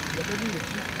ya be ni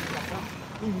ti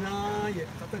ina ye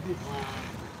tatade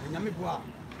nyame bo a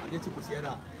ade ti ko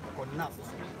siera ko na so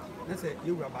na se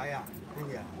ye wura ba ya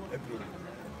ni ya ebi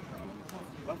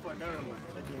ba for dara ma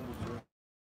se de bu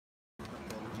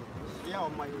ya o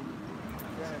ma ye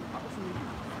abusu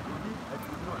ni a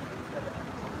ti no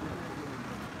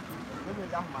me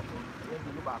da ma to ye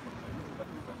bi ba ko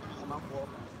ma ko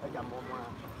e ja mo mo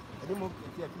a mo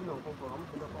ti ti no ko ko mo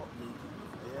ko ko ni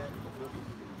ye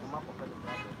ko ma ko ka ni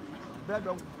ba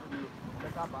do ka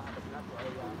ka ba na to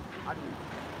ya adu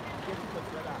ke ti ko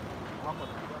da ma ko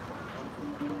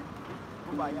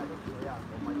ko ba ya do ya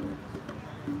ko ma ye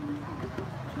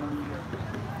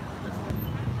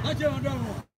aje ndo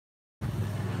mo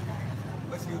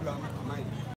ba si ru ma mai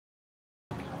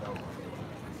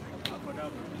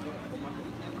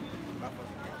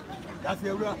that's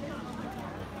it.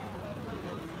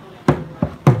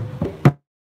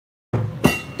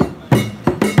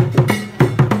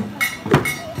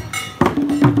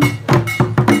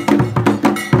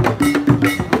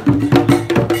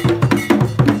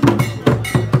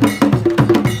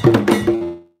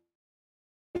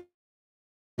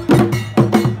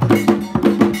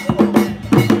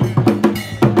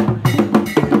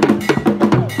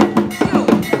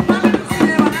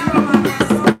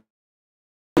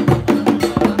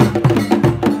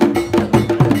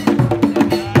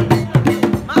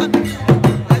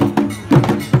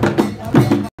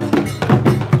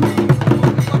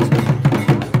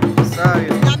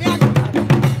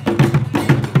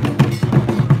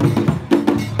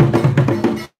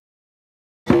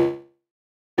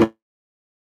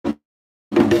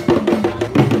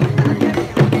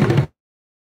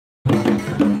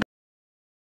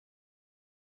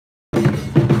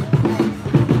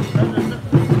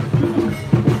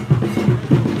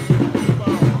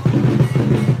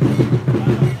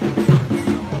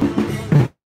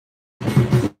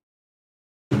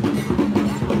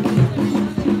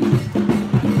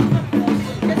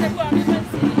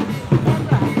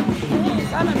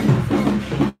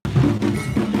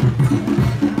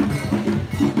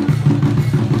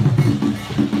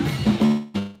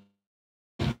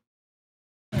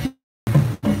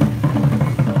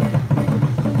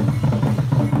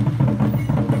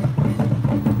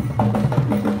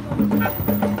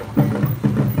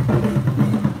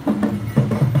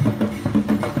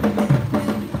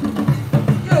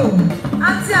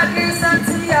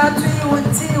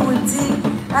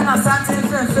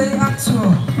 perfect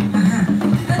actual.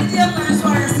 And the other is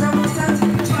why I started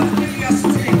to give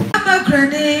yesterday. I'm a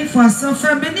granny for some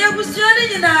family. I was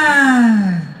joining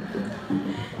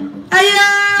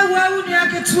well, when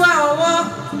you get 2 hours,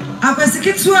 I was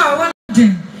 2 hours.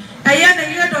 A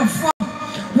year of 4.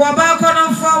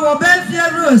 Wabakon for Wabelfia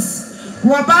Rose,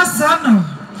 Wabasano,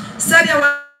 said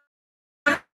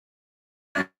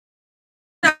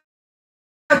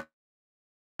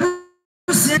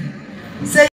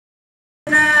say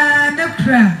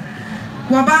Nekra,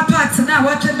 Wabapats now,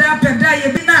 what you up and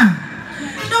die, be now.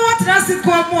 No, what does it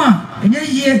call more? And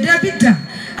ye, Debita.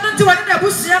 I don't do any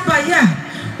Busia by ya.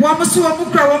 Wamusu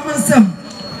Mukra Wamusum.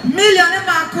 Million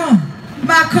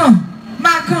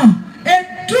Macon, and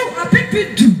 2 a pipi.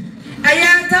 I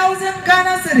am 1,000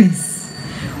 Ghana cedis.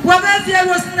 Whatever there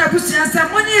was in a bush and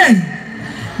some money.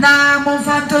 Now,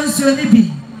 Monfanton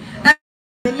Sunibi.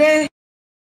 And lay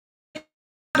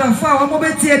the 4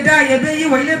 mobility a die, a baby, you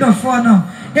were the 4 no.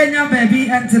 Then your baby,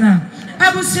 Antina.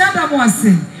 I was Shada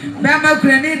Mossy, Bama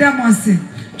Grenada Mossy.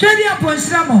 Trade upon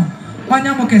Shramo, one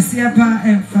Yamokasia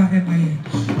and Fa and my.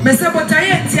 Mr.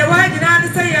 Botayen, your wife did not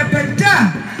say a penta.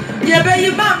 Your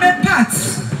baby, mamma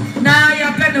Pats. Now you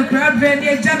have the crowd very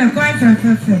near Jana Coin for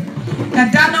perfect.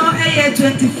 And Dano A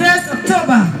 21st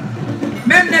October.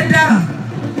 Memneda,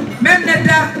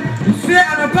 fear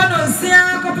and upon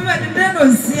Osia, compliment the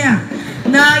Osia.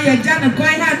 Now you Jana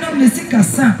Coin had no Missika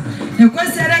son. The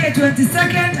question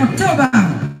 22nd October.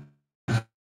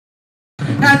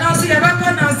 And also you have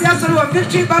on Osia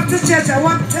Victory Baptist Church at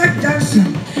 1 Tech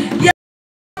Junction. Yeah,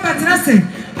 but nothing.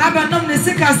 I'm a no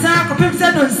Missika son,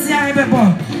 compliment Osia ever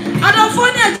born. I don't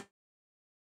find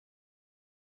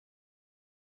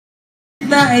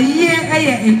na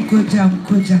eye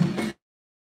nkoja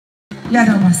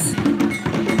yadamas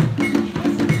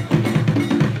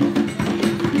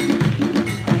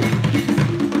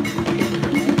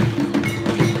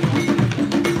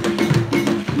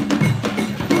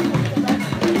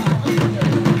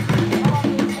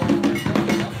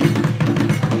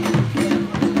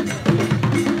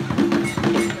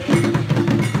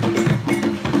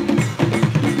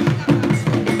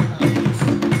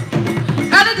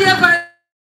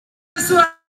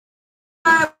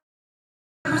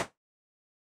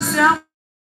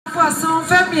for some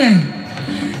family.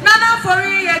 Nana for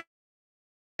you,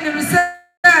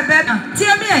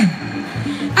 tell me.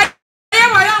 I am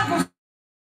my uncle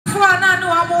for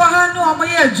no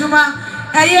more Juma.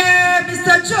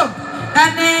 Mr. Job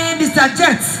and Mr.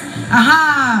 Jets. Aha,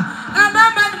 I'm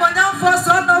not man for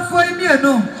son of for you.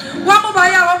 No, one more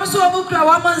buyer, one so mukra,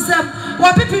 one month,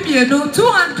 one people, no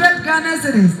 200 Ghana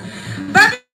cedis.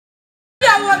 Baby, I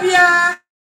will be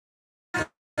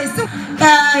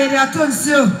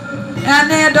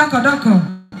and Doko.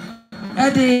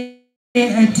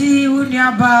 Eddie,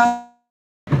 Unyaba.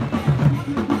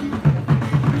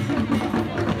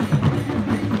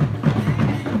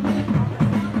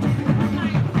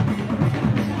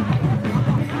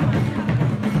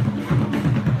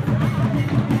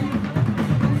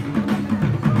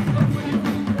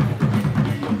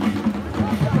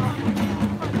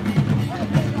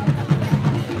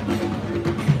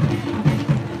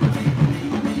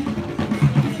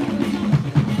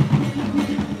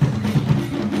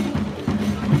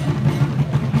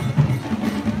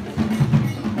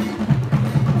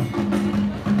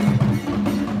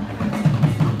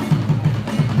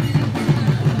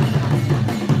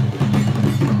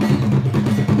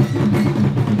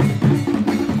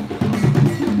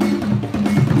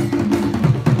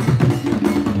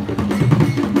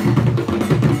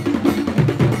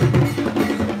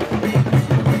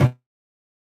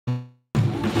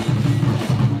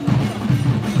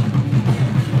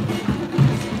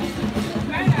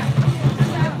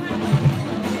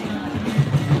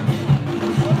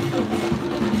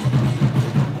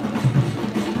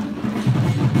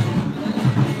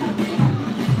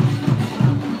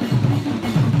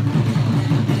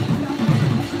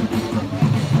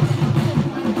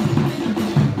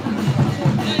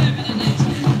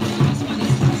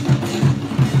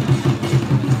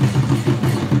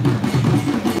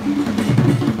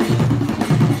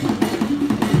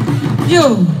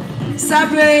 Yo,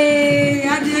 Sabre,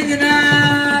 I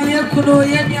didn't you could know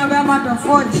any of them at the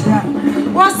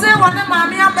fortune. What's the one of my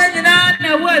mammy?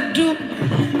 I went to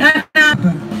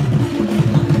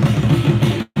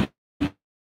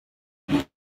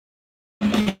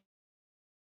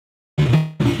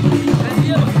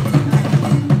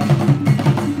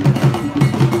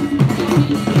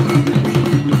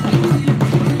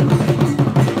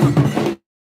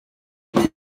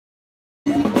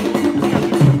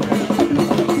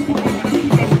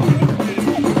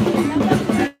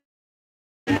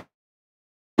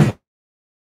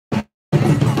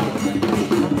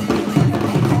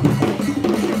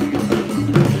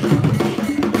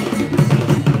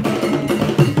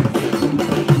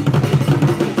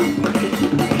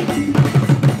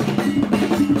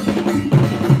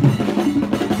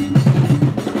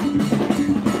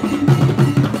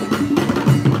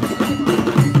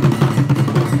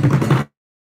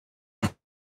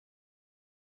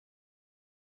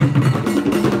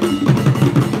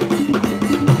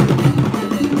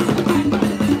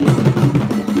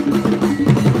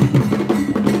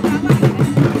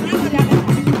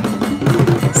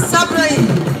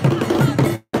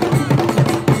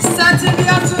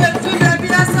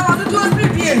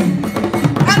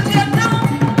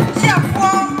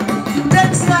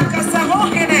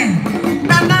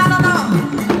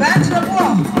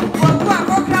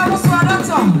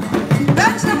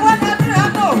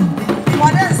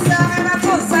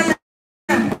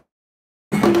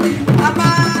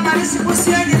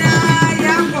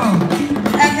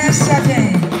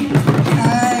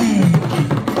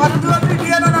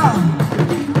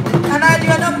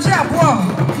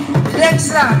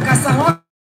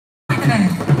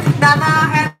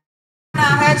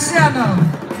Achiano.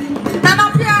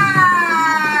 Nanopia.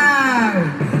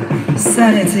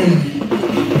 Sanity.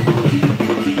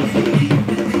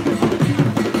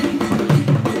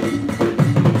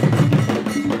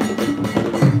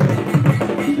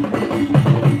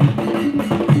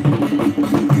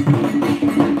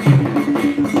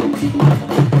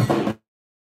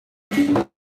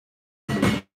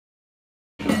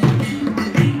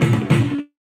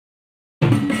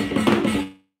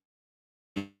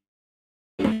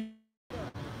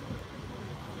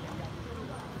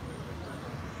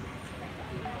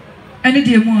 Any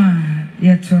day more,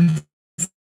 yet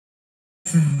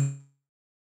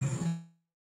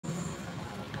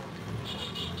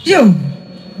yo,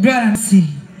 brother, see.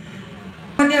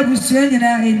 Only a Busuan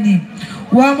any.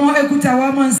 One more Ekuta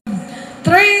woman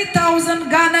 3,000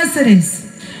 Ghana cedis.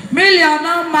 Million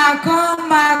Macon,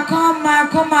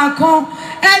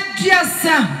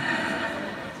 Edjasa.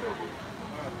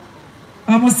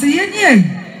 Almost see ye.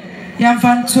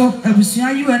 Yamfanto, a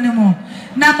Busuan you anymore.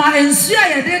 Nama ensua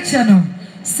ya de channel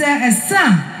se esa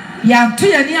ya to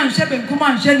ya ni anhwe ben kuma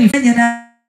anhwe ni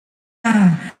nyina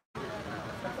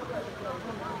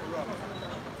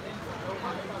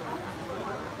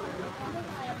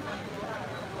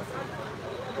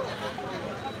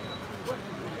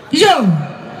yo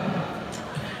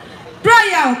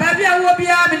Brian baby awo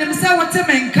bia menim se wote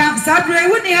menka sabre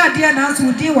woni ha de na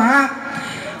so di wa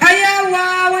aya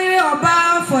wa we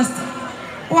oba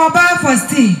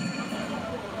first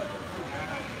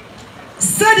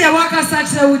Study a worker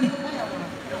such a winning.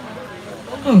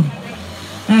 Oh,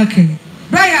 okay.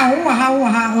 Brian,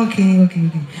 okay.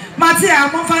 Matia,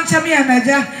 I'm on Fanchami and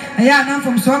Naja, a young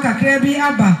from Swaka Krabi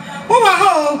Abba.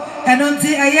 And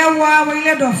until a year while we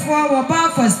led of 4 or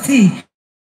bar for tea.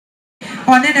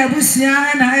 On an Abusia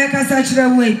and I can such a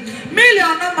way.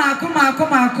 Million Marco,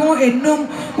 and Noom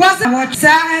was a watcher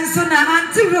and sooner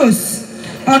Auntie Rose.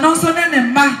 Or no sooner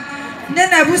than Ma.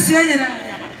 Then Abusia.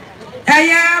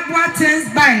 Aya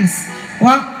Buatens Biles.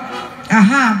 What?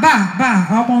 Aha, ba,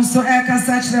 almost so I can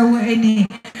such a way any.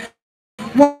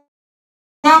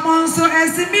 Almost so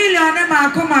as a million and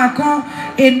Marco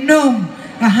in Noom.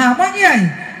 Aha, 1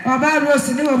 year. About Rose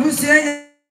and Busia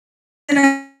and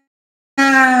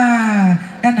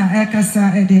I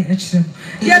casa a day at them.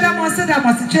 Yet I must say that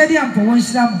must trade him for 1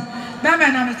 slam. Mamma,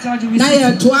 I'm telling you,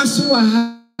 I to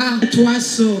us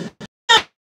so.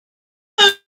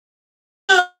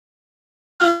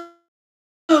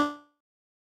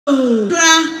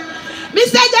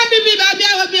 Mr. Jambi Baby,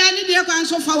 I will be any dear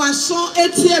council for our son,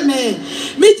 ATM.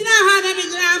 Midna had a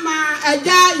drama, a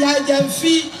ya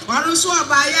fee, or also a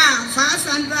buyer,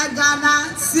 500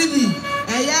 Ghana city,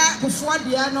 a year before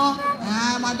the anno,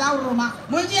 Madame Roma.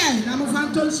 Moyen, I'm a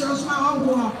phantom shows my own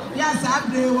war. Yes, I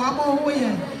do one more way.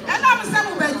 And I'm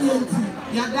some baby.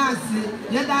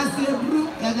 Yadasi, blue,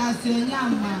 Yadasi,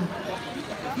 young man.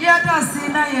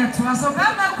 Yadasi, na yet was a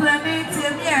Ghana granite,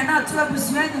 and not to a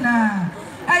Busuana.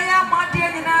 I am my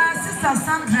sister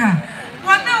Sandra.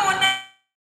 One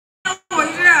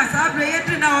years, I've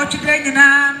been now today in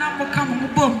a number come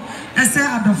boom. I say,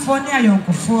 I'm the phone near your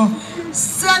for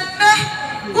Sunday.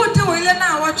 Good to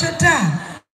Elena, watch it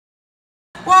there.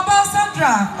 What about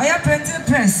Sandra? I have printing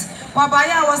press. What by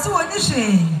I was so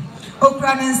initiated.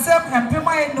 Ukrainian self and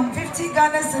Pima 50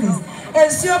 Ghana cities. And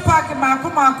Sio Park and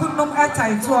Makuma couldn't at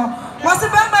Taito. Was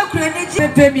about my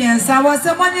Ukrainian payments. I was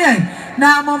a money.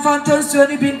 Now I'm on Phantom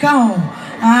Sony Bincao.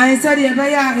 I said,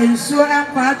 yeah, and sure I'm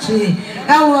patchy.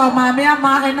 Oh, my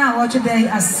mamma, and I watch a day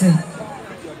as say.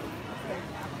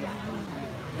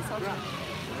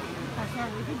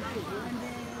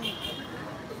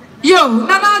 Yo,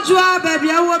 Nana Joa, baby,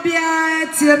 I will be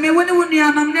at me when you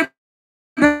are not.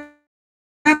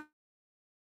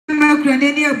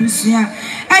 Ukrainian Busia.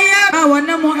 I have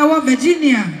one more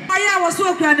Virginia. I was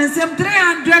working on some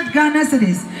 300 Ghana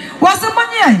cities. What's the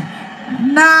money?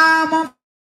 Now,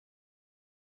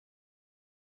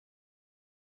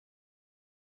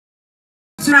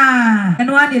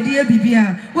 and 1 year,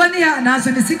 Bibia. 1 year, and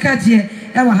answer the secret year.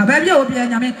 I will have a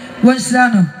baby, one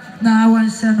son. Now, one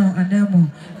son, and no more.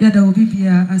 Yet, there will be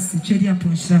as the Chadian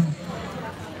Punsham.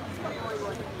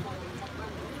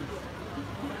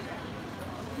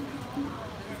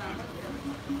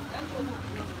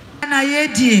 Na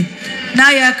yedi na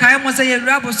ya kai mo say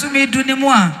rabo so me du ni mo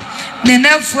a ne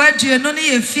nafu adue no ne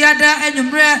ye fiada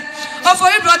anwumre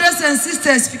ofori brothers and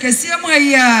sisters fikesie mo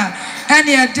ayi a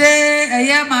ene ade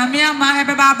eye maame ama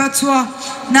ebeba abeto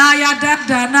na ya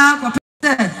dada na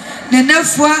kwapese ne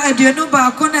nafu adue no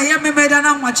ba ko na ye memeda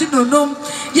na nwachi nonom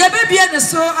ye bebie ne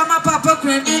so ama papa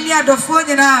kurani ni adofo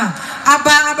nyina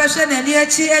aba abehwe na ni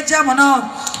achi agya mo no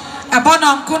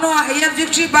abono nkono a ye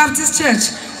Victory Baptist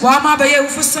Church Wama be ye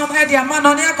ufu som edi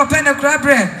amano ne akopende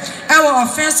krabre ewo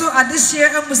offense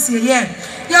adehye emusie ye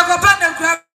yakopende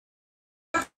krabre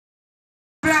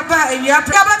ba ewia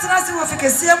prabatena se wo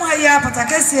fikesie mu aye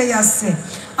apatakesie yase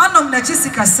anom na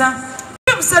chisikasa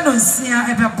se no nsia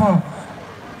ebebo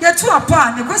yetu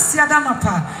apa ne kosia da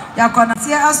nopa yakona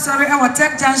tie asori ewo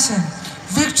Tech Junction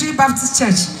Victory Baptist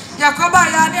Church yakoba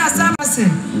ya ne asamase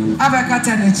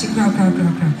abakata na chikra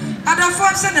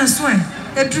adafo se ne so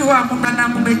edru ho amoma na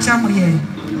momecha mo ye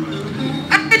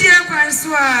adie kwan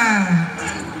so a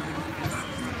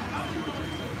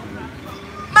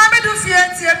mame do fie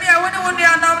tie me a woni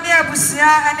anam ne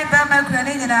abusia ane ba makura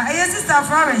ne nyina aye sister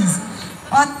Florence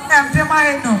on empema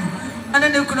eno ane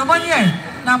ne kuno monye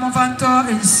na mofanto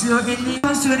ensio eni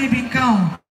sori binkan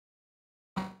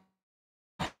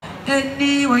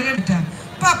eni woyeda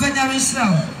papa nyawisra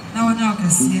na wonya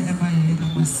okasie e ba ye na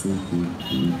masi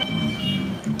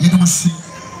Yedamasi.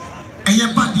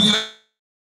 Ayabadia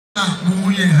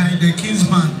Muye High the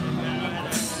Kingsman.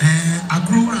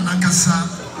 Agro and Akasa,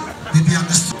 maybe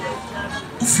understood.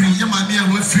 Free Yamami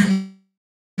and we free.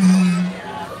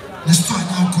 The store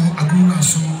now called Agro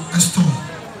so a store.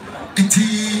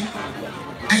 Eti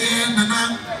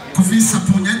Nana Kofi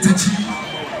Saponetachi.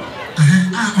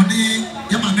 Only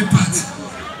Yamami part.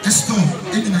 A store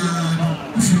in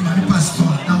Ufri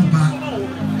store now back.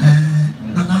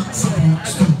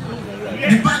 Stone.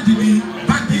 The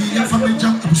bandi ya family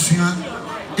jump busua.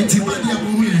 Eti bandi ya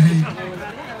buhu ye he.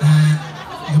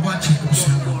 Ya wachi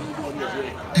busua.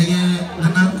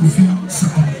 Nana Kofi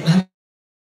Sapo.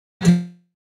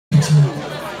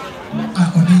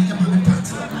 Oni ya mami part.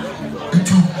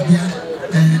 Eto ya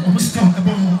omisto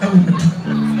ebo metu.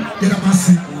 Ya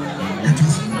masi. Eto.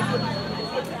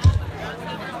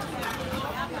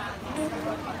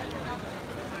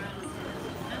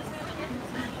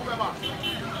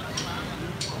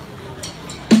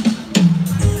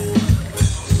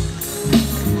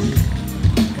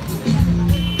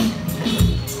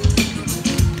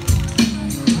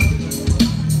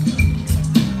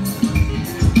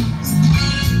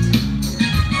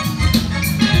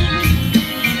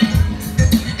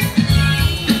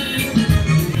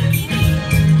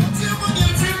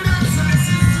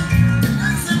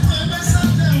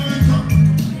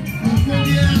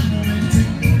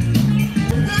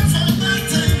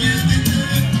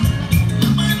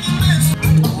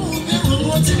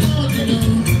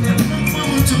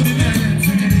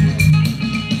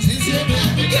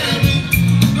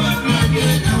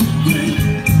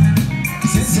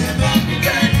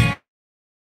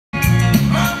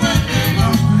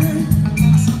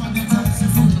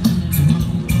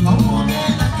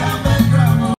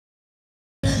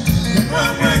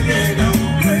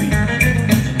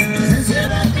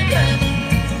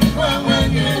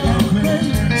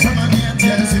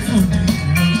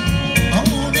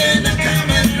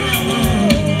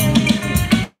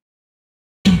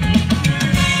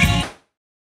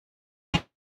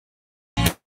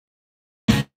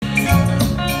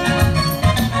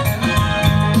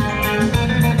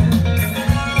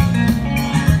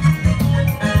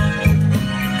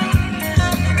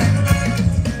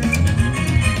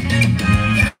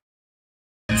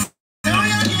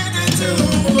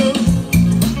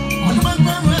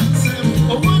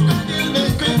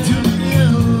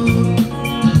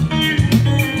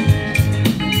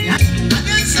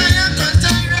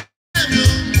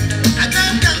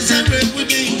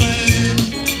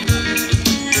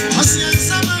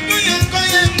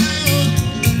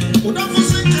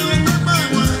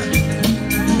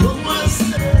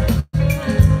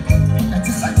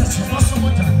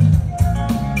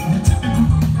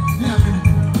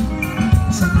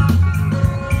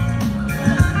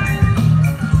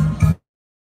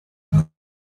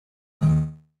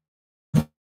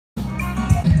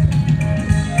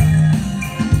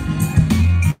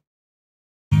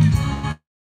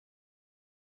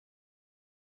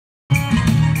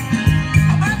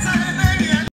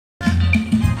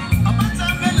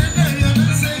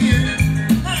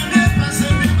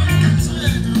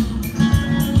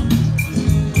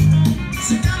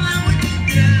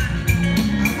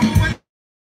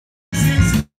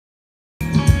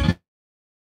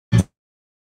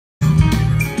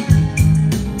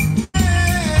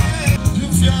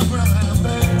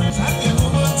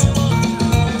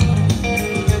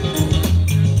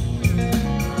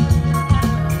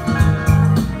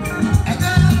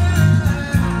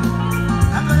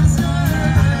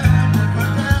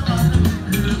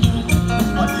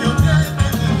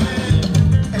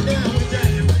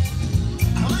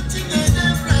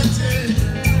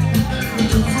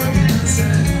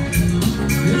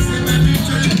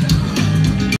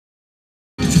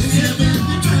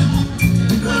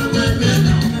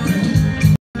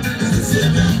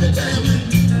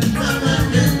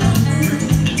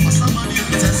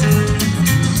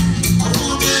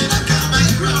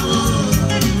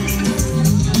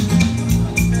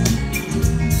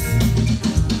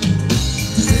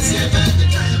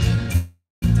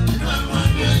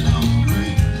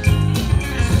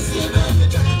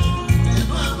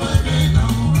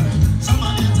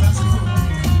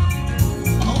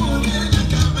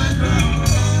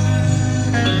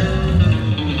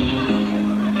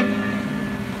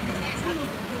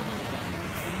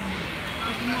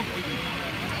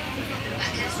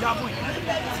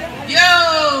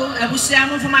 Yo,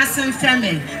 ebusiamu from my son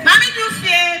family. Mami do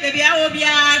fear, baby, I will be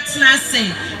at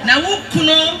Nasi. Now, who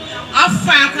kuno,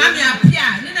 offer, come here, Pia,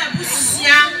 Nina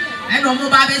Busia, and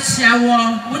Omobabe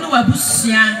Chiawa, Wunu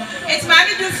Busia. It's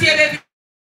Mami do fear, baby,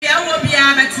 I will be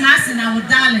at Nasi now,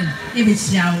 darling, if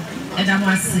it's Yao, and I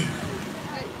must say.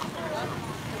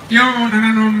 Yo,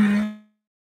 no.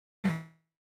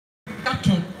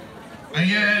 I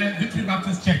hear Victory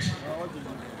Baptist Church.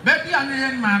 Baby, I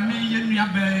name my million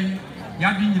yabe,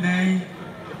 yabin nay,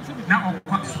 now of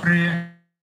quack spray.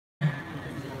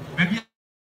 Baby,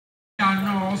 I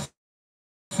know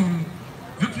soon.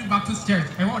 Victory Baptist Church,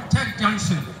 I want Ted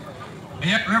Junction.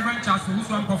 Reverend Charles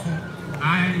Wilson Buffo.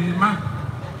 I'm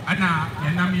Anna,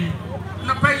 Yanami,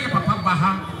 no pay Papa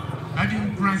Baha. I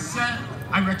didn't grandson,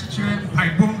 I read children by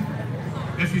boom.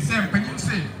 If you say, when you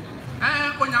say,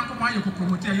 when you come out, you could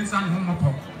promote your son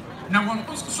home. Now, one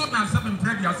also not 7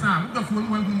 previous time, the phone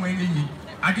when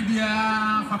I did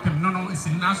no, it's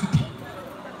in Nasuki.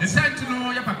 They said to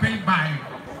know your papa by.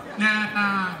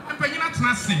 Now, I'm paying not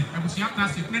Nasi, I was not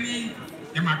Nasi, many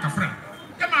Yamakafra.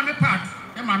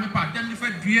 Yamami part, then if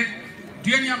I dear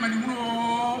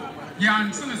Yamano,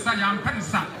 Yan Sinasa, Yan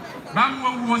Pensa,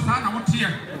 Bambo was out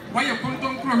here. Why you come to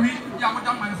me,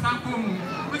 Yamadam and Sankum,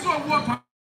 with your water.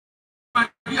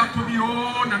 We have to be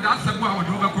on, and that's about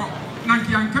over.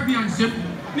 Nanki and Kabi and Sip,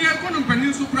 near Conum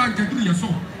Peninsula, Gaglia so.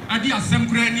 I did a same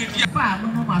granny, far, no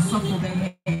more so for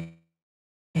the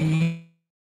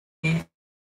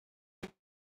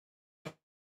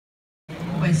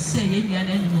we say, you are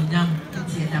then down.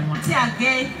 Tia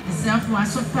gay, the self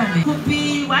was so funny. Could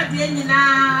be what the end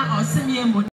or semi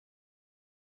or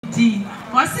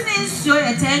sitting show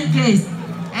at 10 days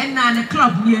and now the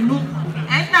club near no.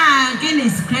 And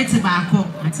Guinness creative barco.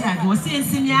 I was saying,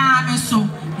 Senior, so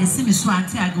a semi swan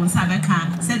tag on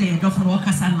Sabacan, said the Doffer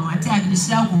Walkers and no attack the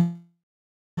shell.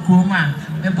 Goma,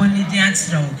 the bonny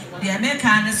dance row. The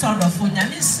American is sort of food,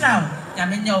 Yamin Slow,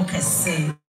 Yamin can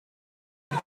say.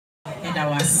 And I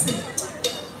was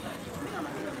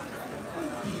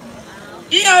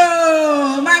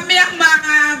yo, my baby,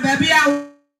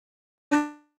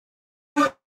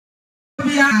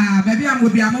 I will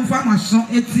be a move for my son.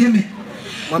 It's me.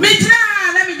 Let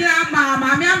me get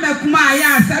mamma, I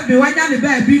said, be one of the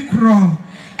baby crow.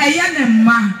 A young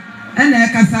ma, and I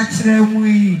can such a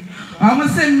way.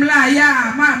 Almost same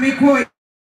lie, mammy, coy.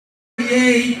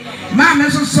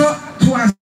 Mamma, so to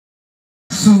us.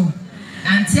 So,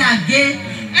 until again,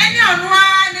 and you're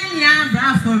one in your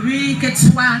brow for Rick, it's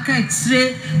one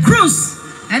cruise,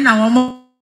 and our more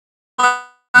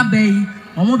bay,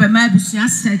 or more by my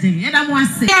business setting, and I want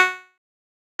to say.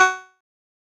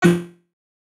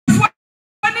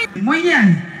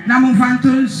 Moyen,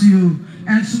 Namufantos you,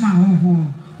 and Suma,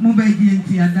 Mobile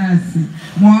Tia Darcy.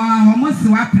 More almost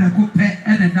wap a coupe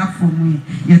and enough for me,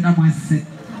 yet I must say.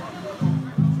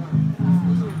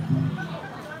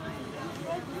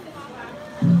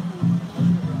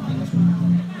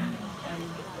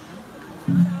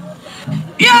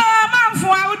 Yeah, man, for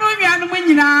I would know you and when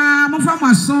you are from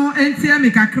my son and tell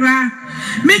me Kakra.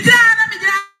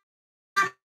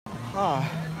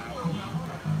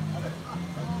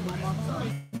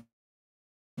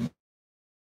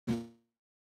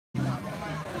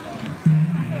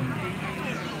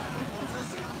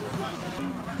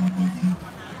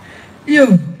 Yo,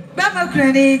 Baba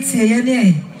credit,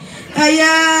 ye,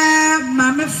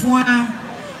 Mamma Fona,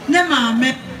 ne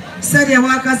mamma, said your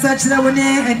worker such that one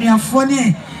and your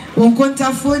phone, won't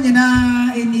contact phone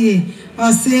in ye,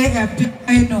 or say a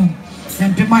pino,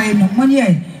 and pimino,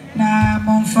 money, na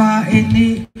monfa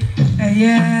any,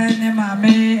 ne mamma,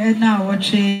 and now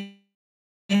watch it.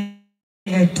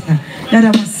 That I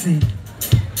must say.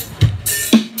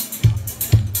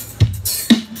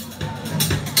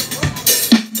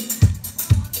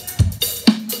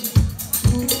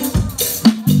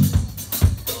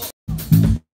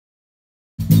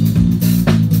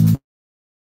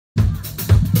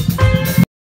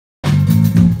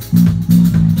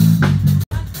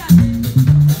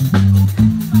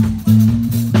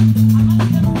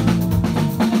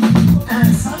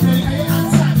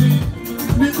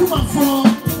 Come on, for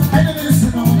I don't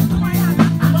listen.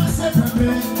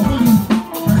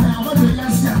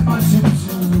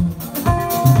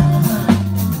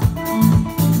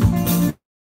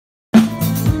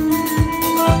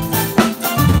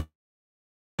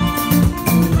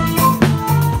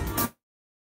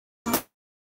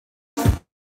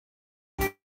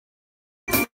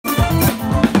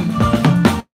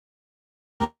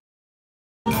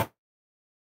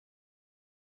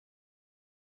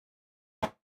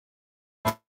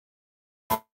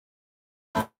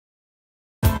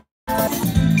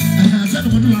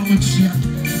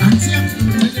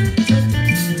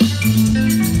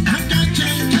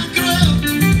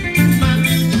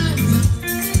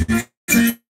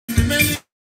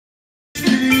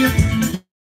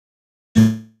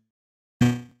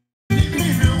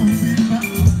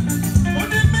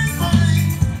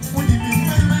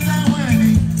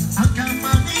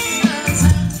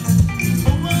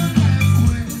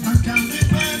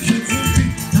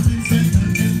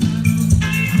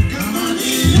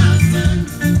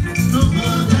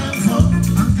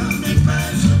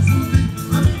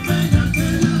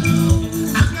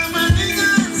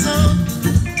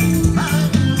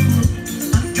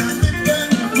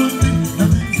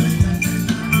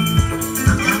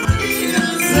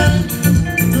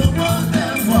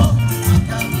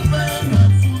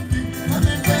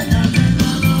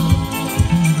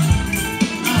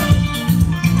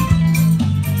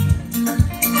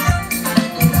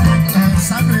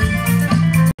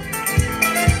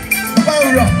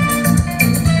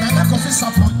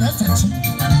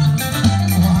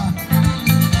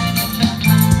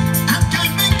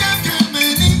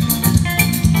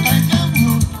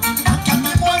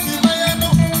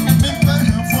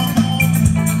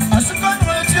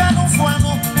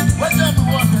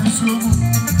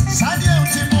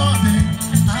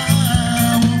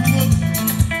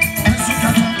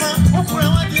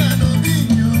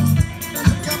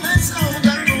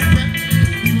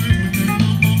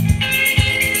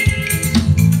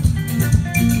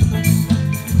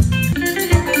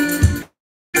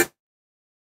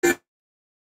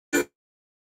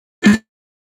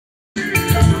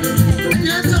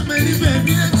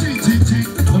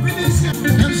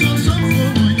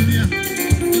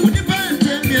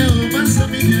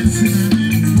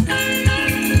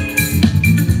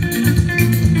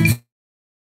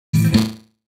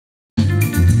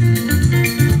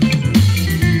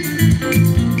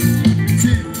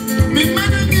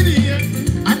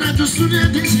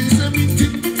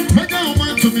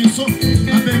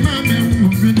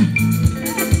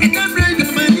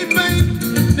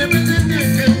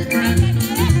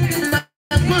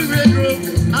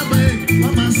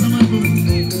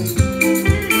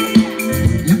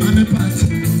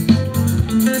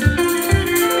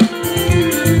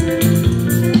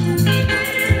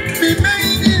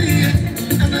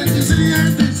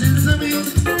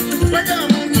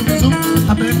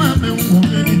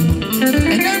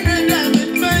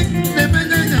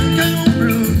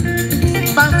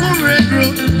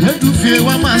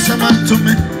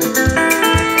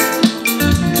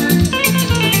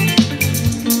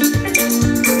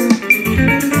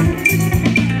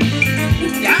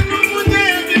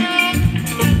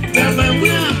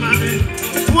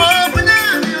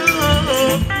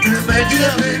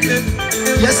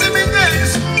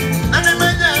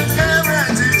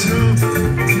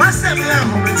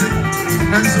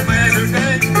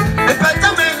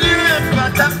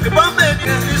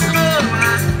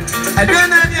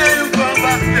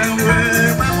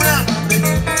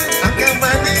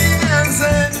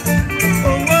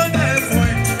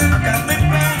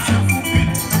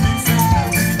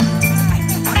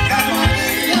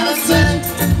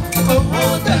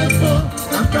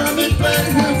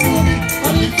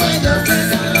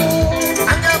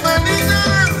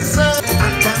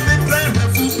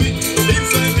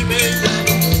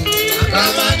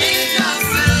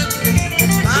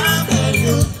 I'm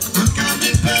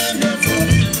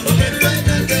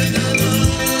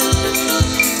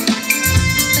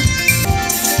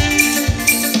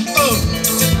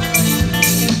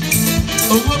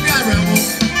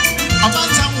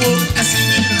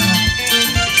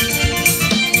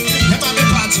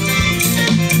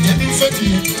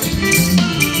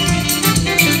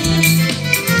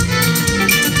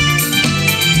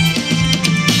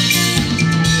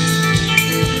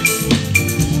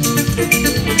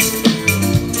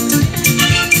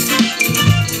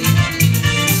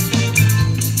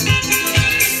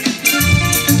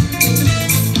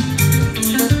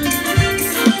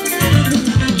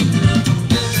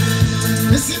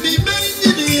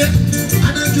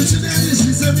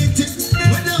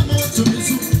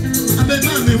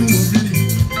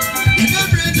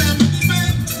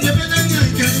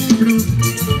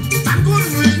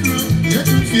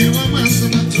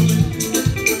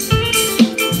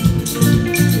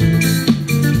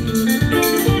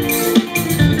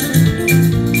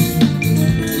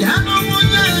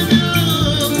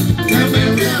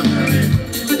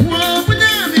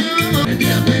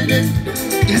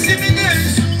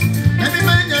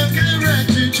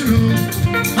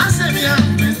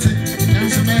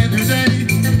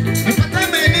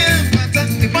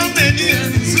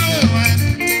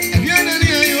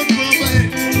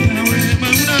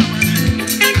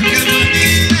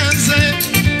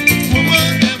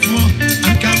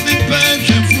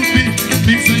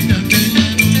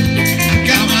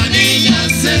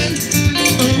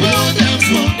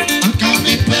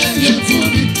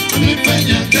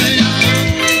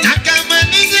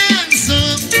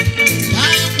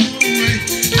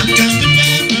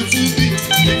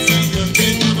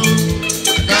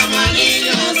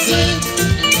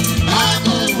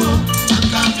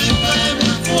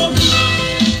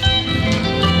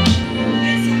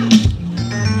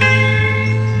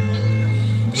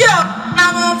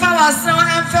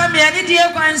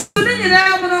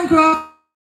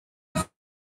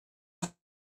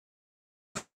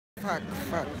Yeah,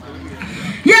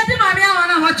 the mommy, I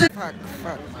want to watch it.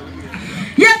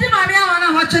 Yeah, the mommy, I want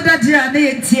to watch it. That year,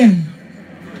 they team.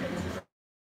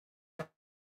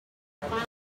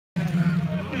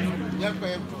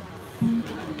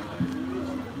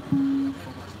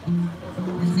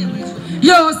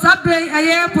 Yo, Sabre, I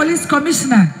am police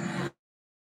commissioner.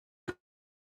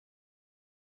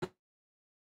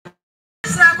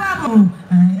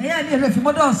 Yeah, yeah, if you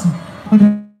want also.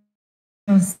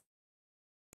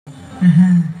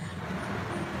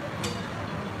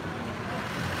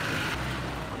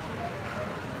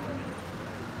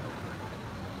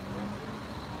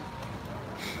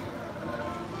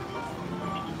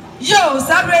 Yo,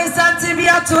 Sabre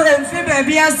Santibia to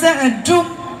Amphibia and Doom.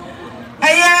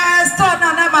 I start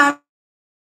Nana,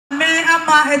 me and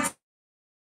my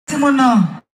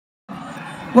Timono.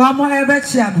 One more ever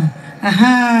channel.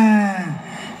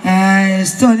 Aha,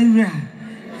 story.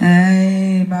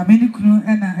 My Minicru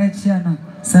and a channel.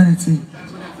 Sanity.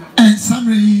 And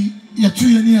summary, your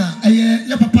 2 years,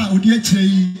 your papa would yet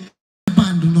say,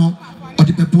 Banduno, or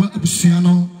the Pepua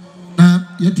Abusiano, now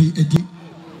yeti edi.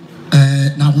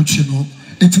 Now what you know,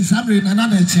 it is every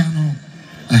another channel.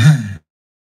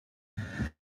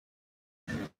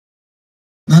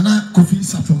 Nana Kofi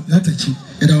Sapo, that's a cheap.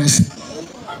 It was.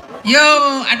 Yo,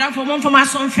 I don't for one for my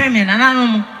son feminine, and I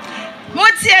don't know.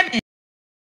 What's him?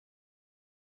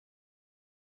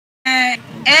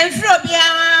 And Frobia,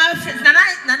 Nana,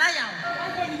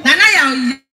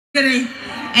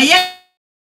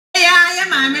 I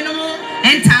am a minimum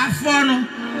and Tafono.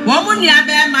 Woman, ya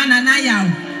bear man, and I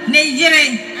ne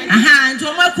yere aha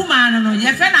nto makuma no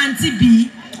ye fe na anti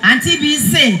B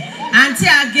say anti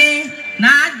again na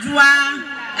adwoa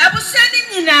ebusani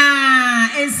nyina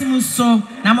ensimuso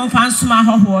na momfa nsoma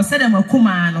hoho se de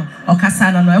makuma no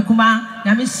okasa no ekuma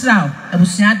na me hiraw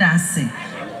ebusuya da ase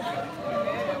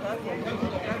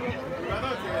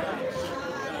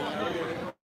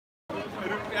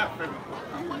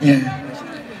yeah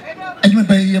I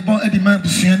remember you bought a demand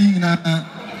busuani na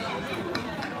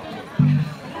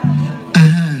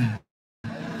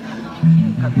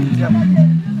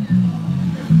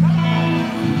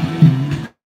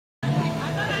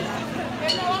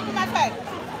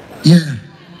yeah.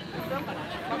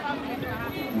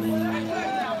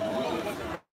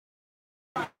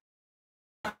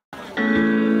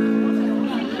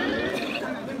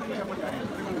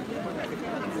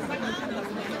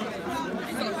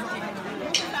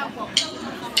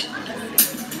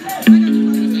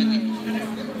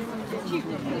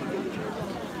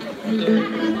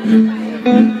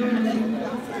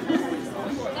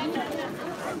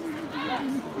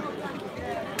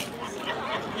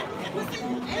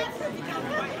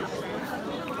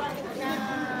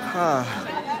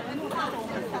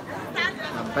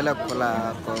 Pela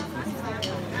cola.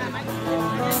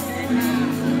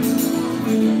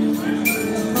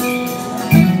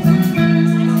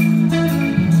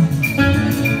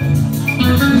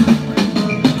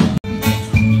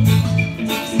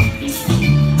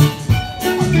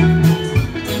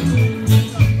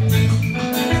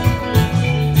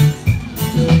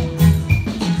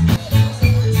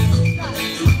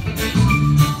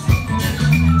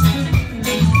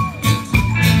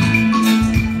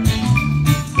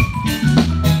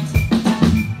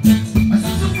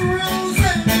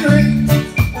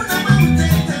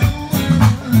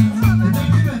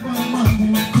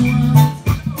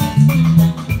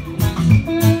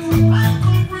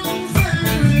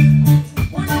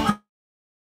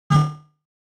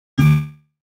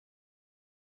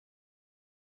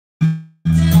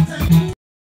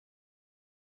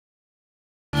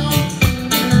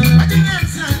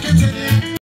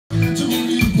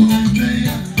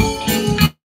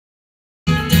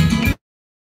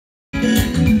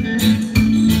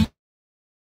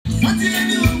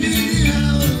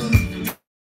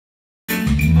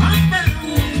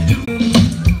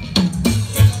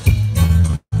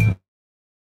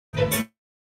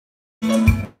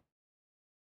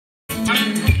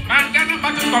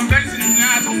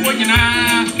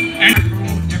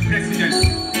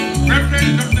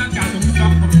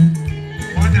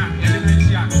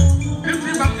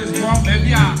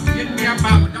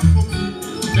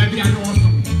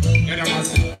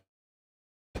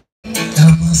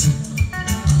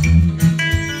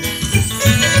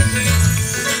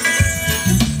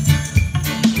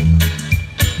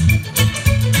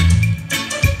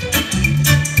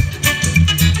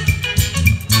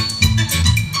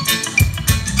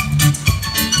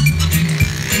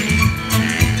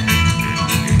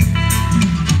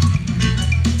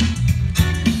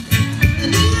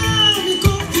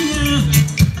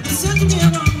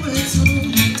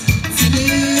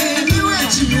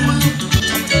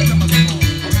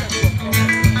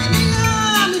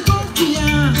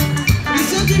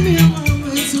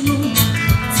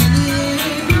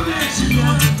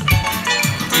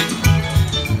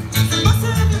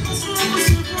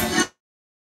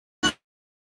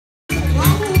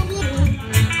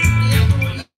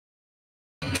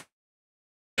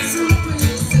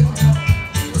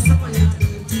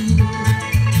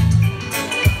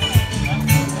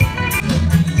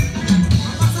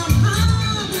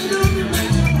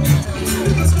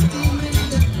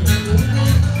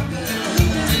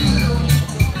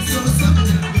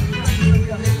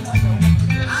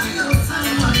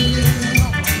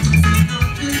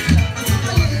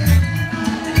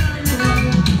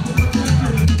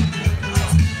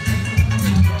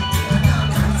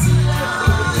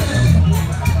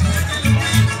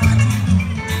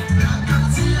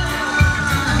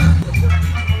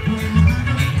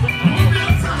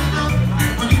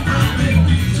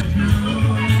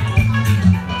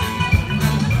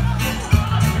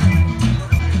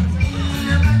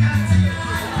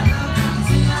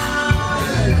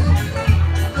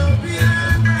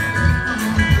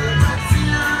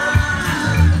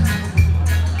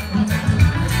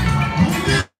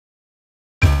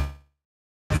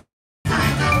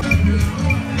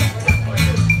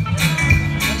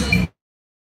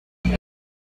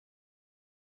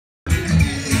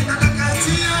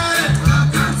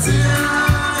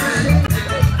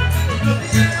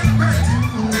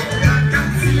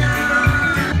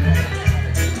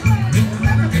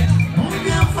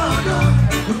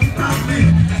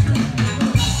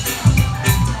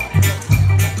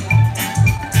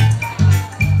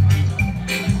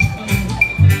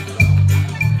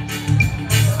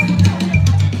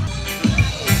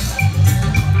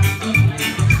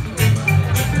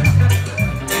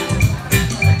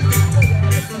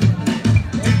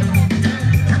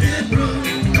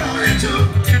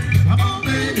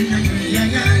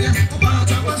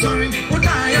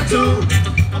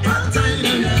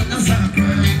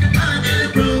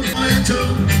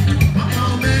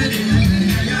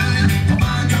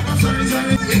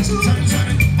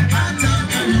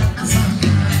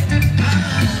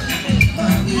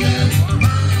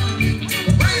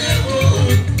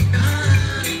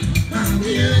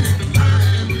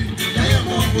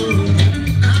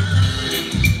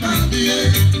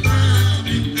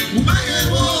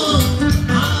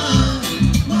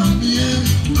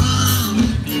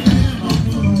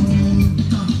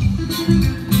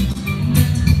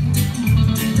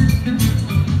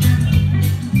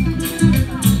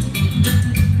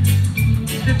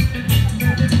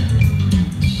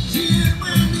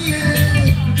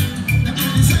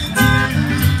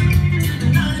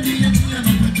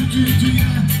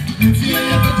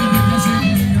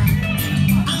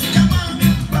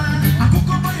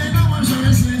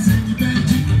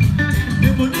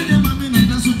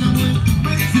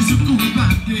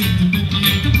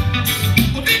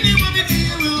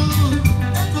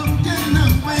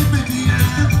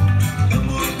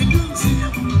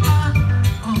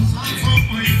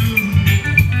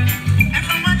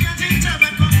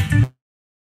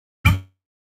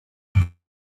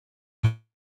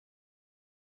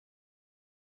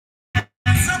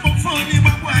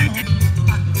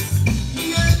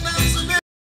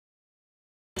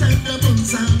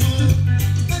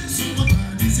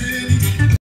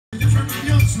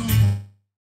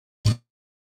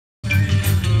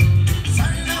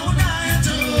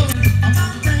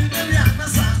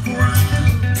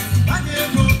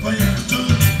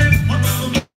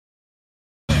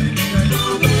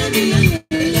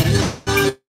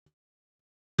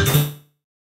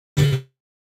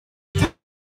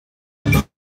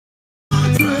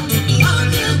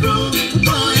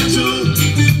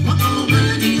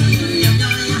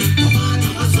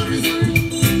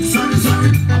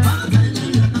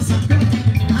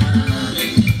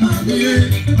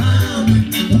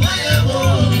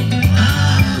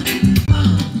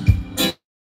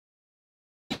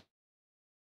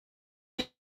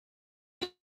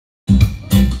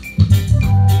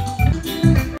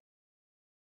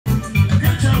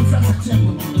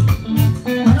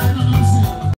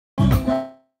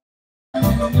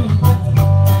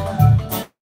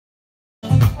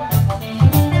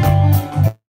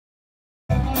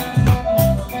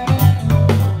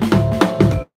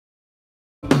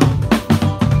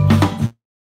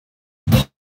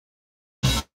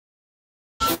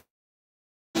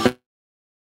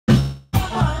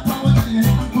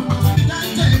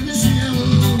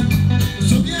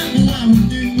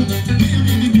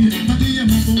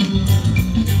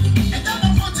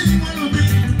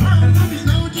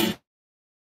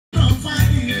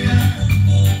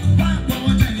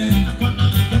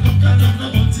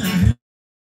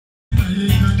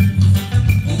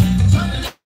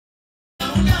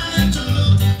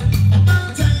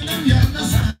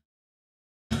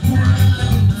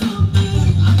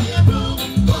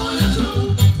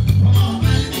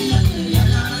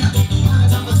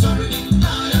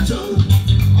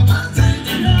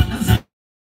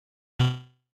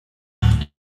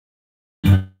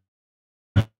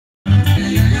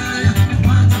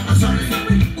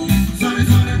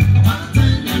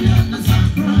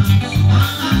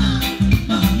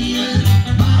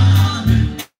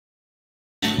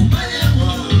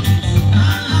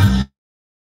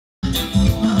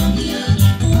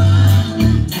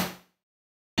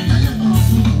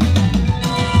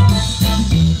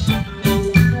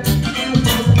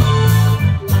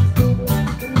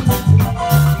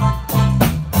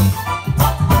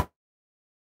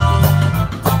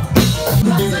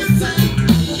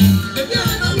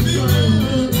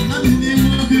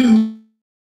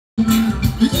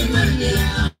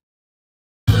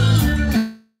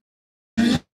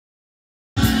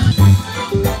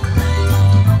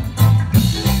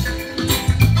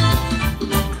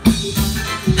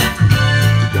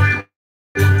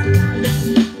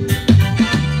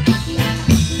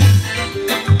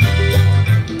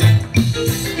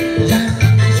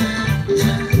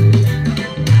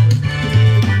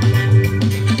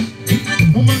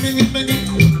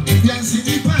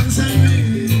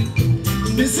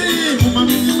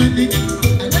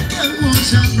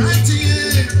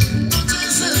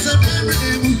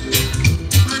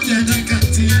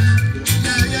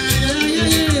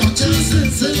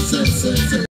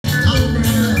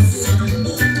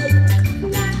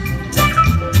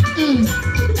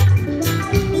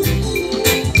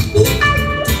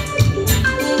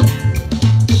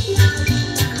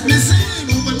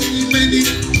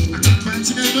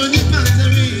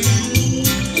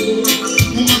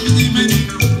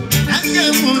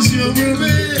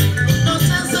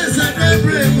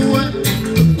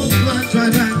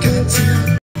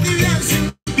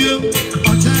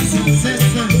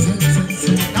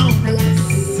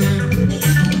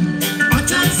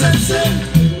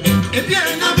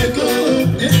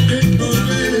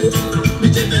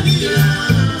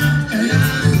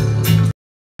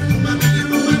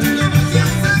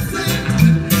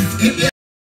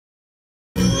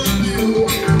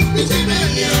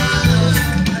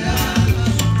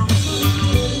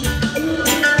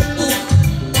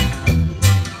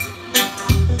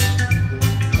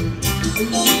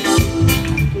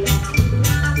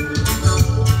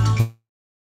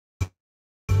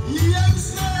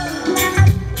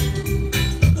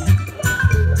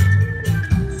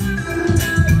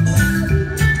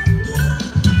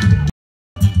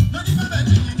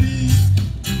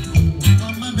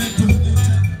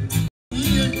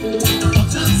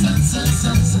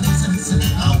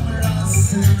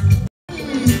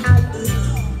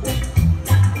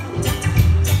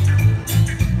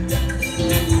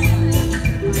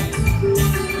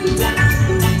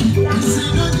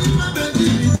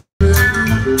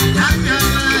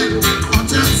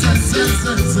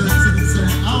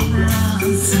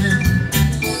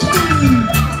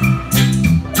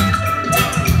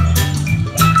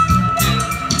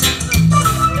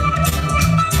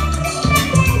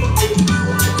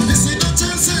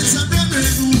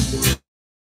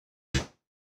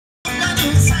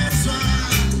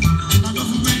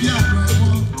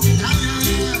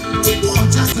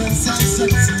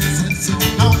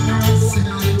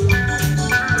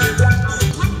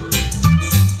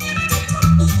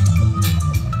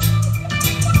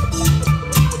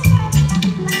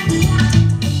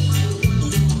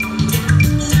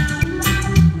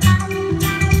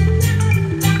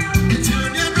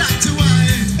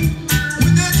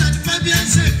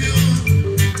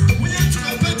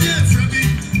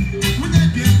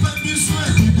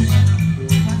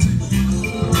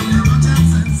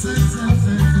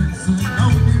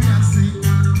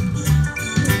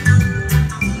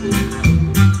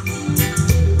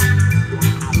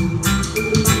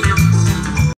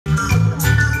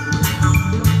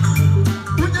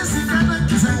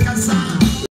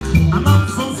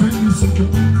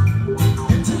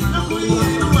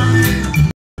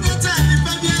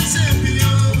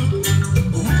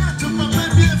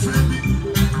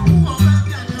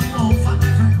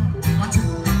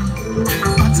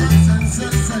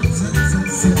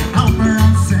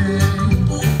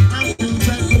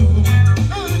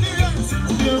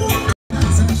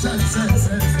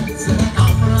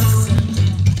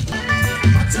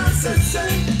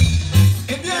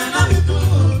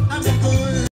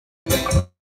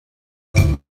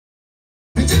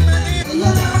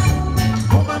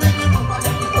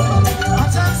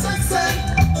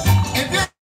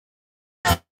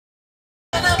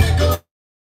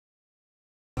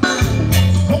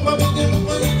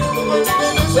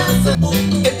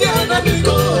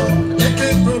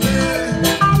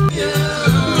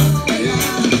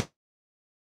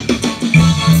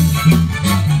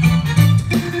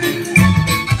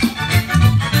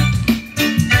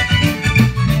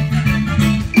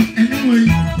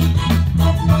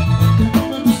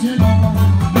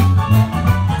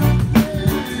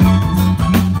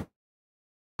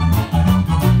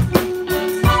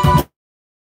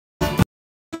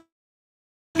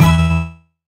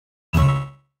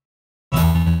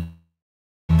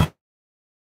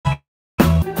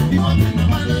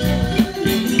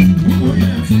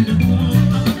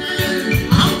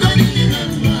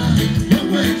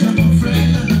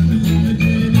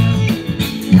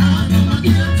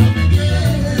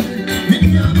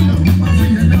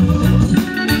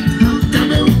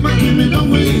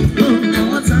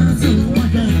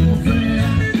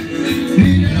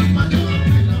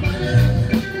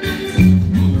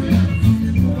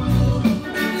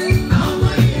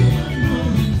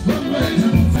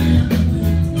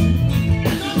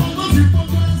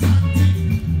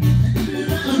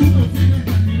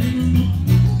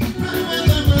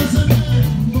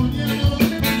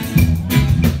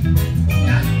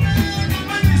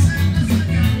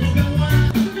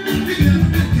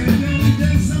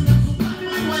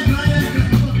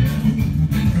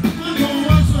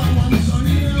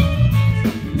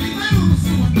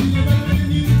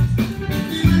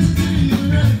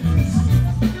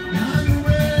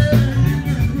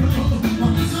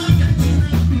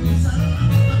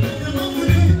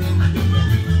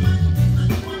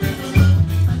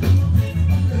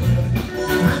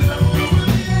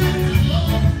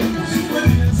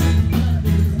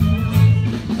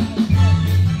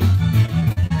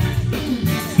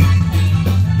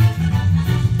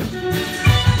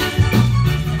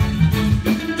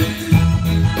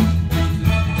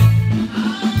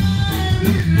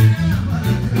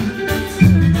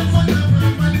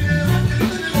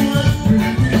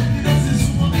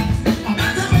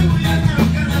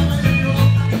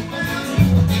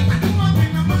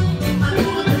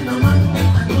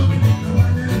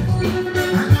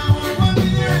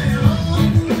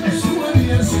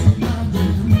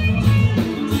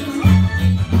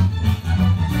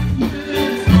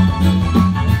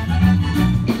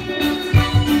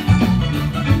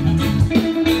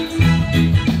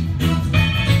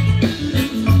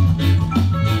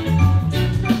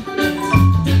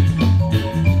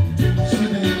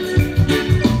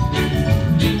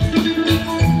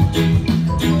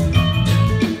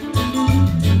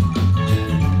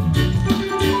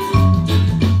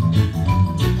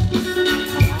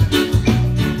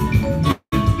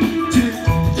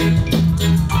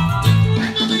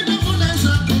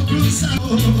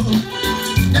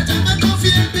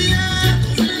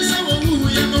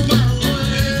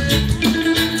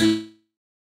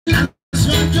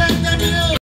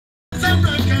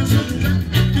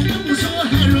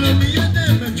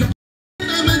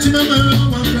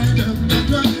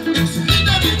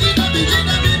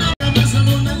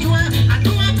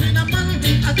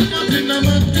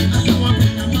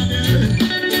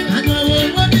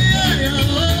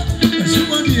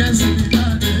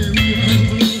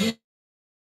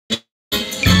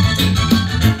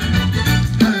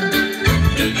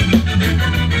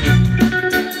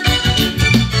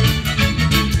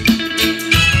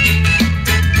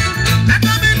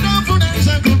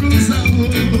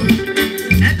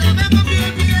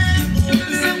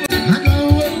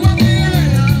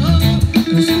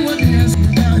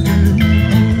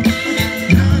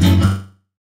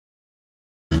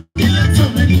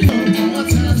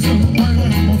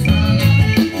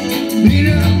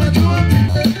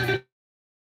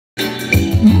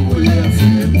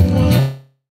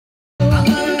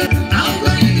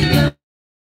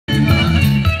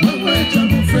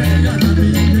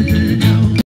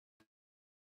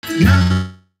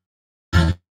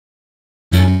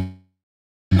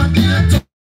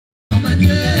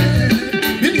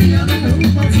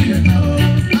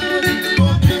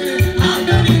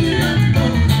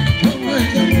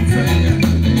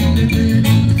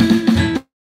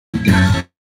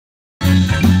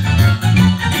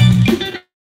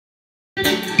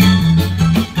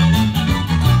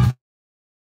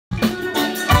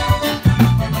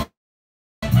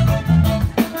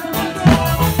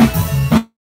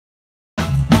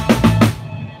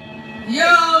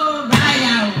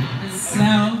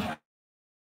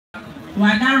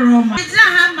 Roma.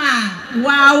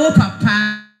 Wow,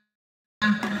 papa.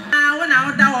 When I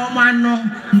order all man, no,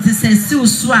 this is so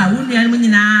swell. When you're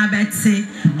winning, I bet say,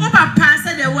 oh, papa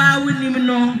said, wow, we even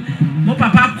know. Oh,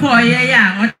 papa, call,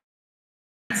 yeah,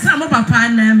 some of papa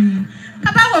name.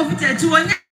 Papa will fit to one.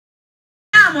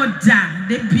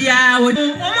 The beer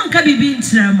woman can be being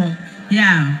tremble.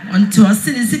 Yeah, until a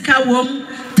cynical woman,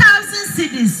 1,000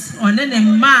 cities on any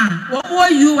man, what more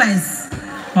US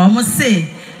almost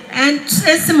say. And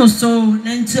Esimo so,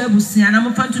 then Chebusi, and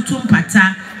I'm fun to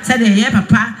Tumpata, said a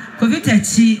papa,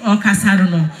 Covitachi or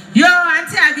Casarno. Yo,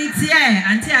 Auntie Agit,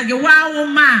 yeah, Auntie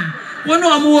Agawa, man, one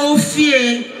more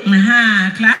fear,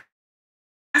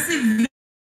 classic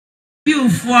view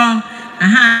for,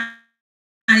 I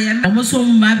am almost so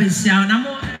mabby,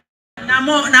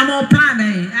 Namo plan,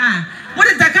 what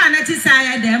is the kind ti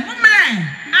saya de mumre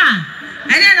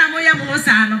ene na mo ye mo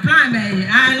sa no plan be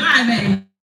lie be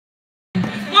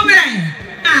mumre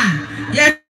ye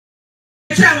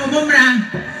cha mo mumra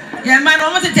ye ma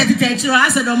no mo tete chiro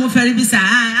asa do mo feri bi sa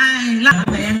la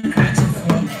be en kati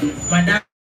fo madam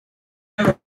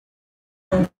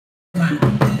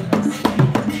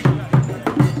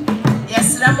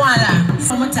yes la mo ala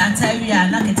mo tata wi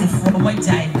ala kete fo mo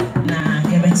jai na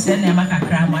ye be chire na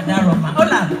makakra madam Roma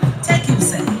ola take him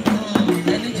say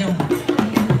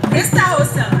Mr.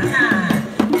 Hostel,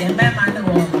 the man the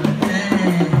woman,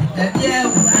 yeah,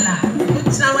 voila.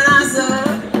 Someone answer.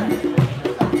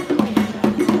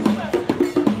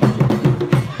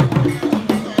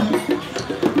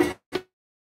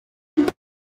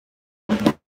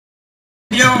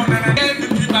 Yo,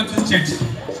 the Baptist Church.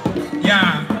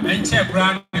 Yeah, and Chair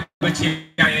Brown, and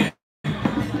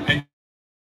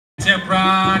Chair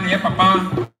Brown, yeah, Papa.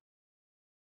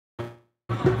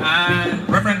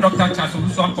 Reverend Dr. Charles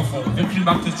Olusonko for Victory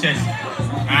Baptist Church.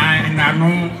 And I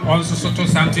know also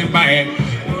something by it.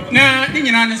 Now,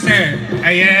 you know, say,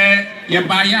 ya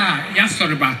baya, ya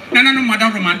sorba. No,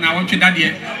 Madam Roman, now what you did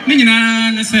here. You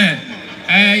know, say,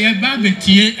 ya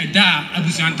baby, a da,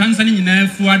 Abusan Tanzania, you know,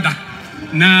 Fuada.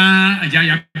 Na,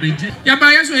 ya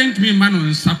baya so ain't me man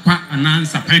on Sapa and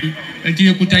answer pen. And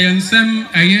you could tell some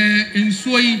a year in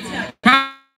Soy.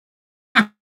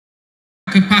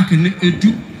 Park in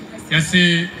Edu, yes,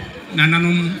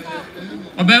 Nananum,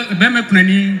 Obama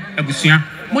Penny, Abusia.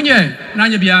 Moye,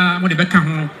 Nanyabia, what the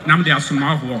Beckham, now they are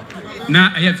small.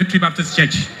 Now I have Victory Baptist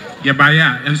Church,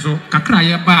 Yabaya, and so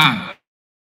Kakraya Bar.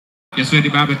 Yes, where the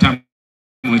Bible time,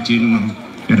 what you know,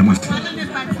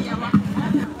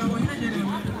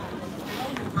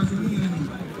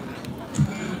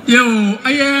 Yo,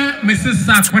 I Mrs.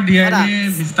 Sarkodie,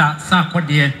 Mr.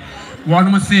 Sarkodie,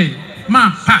 one must say,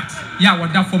 Ma Pat. Ya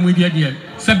wada for me dear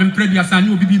 7 previous and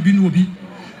you be no be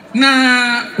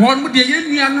na one would the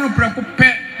yen no proper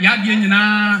pet ya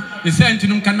na the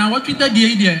sentinel can now what with the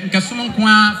idea in Casumon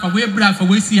Qua for way bra for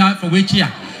way see her for which ya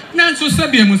nan so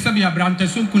Sabia Musabia Branta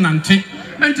Sunkunante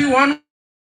and you one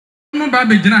no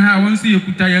baby dinner I won't see you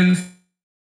put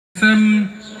some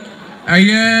a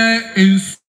year in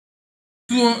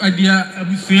so a dear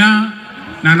Abusia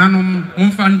Nananum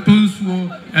Unfantos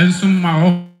and some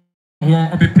more.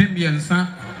 Or be premiums,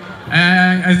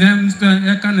 as them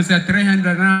can say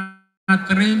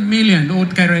 303 million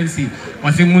old currency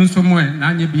was in Munsumwe,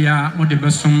 Nanibia,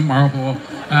 Modibasum,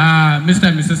 Mr.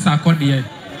 and Mrs. Sarkodie.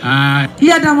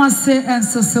 Yadamase and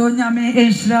Sosonia me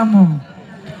Eshramo.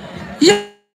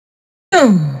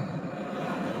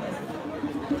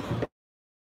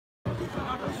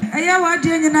 Ayawa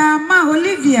Diana, Ma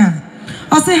Olivia,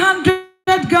 or say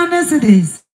 100 Ghana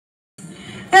cities.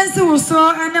 And so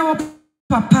and our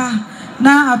papa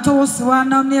now I told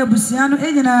one near Busiano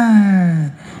Egina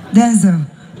Denzel,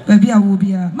 baby, I will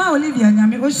be a Ma Olivia,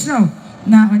 Yami Osho,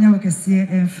 now on your cassia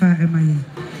and fire my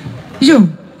you. And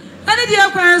the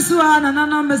acquaintance one and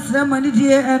anonymous money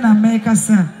dear and I make us.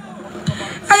 I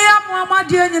am Mama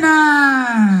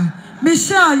Diana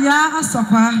Michelle Ya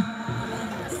Asokwa,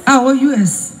 our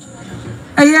US.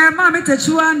 I am Mammy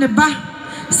Tachua and the ba.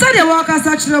 Said the workers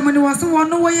actually when you was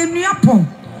one way in Yapo.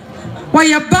 Why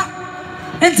ya ba?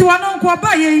 Enti wano kwa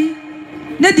ba ye.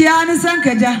 Ne dia ne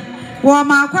sankaja. Wa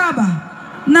makwaba.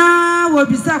 Na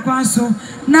wobisa kwanso.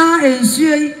 Na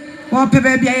ensuei. Wa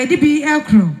pebe bia ye di bi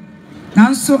ekro.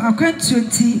 Nanso akwantu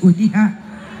nti odi ha.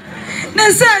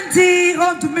 Ne santi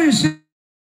on to me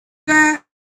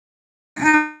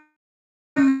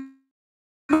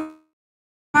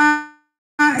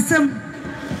sem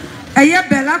eye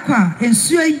bela kwa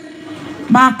ensuei.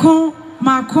 Mako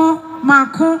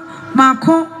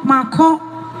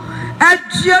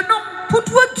Adrianum, put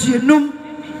what Adrianum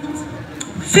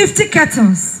 50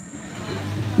 kettles.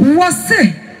 Was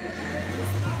say,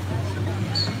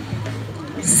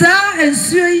 Sir and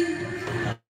Sui,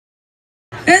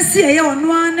 and see a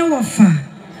one offer.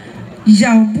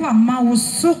 Yawa ma was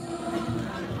so,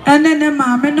 and then a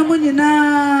mamma no money na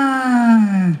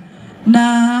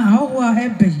how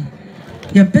ebby.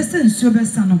 Your best and super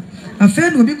son. A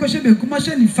friend will be questioned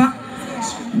commercial in fact.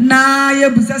 Na ye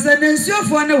busa se nensio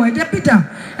fo na we de Peter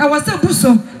e wo se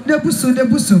buso de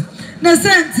buso na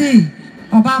senti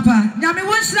obapa nyame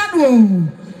won hira no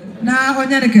na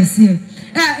onya ne kese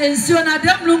ensio na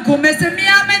dem lunko mese mi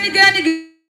amani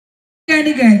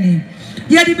gani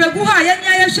ye di begu ha ye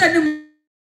nya ye hwe ni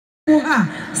mu ha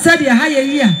se de ha ye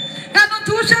yi a eno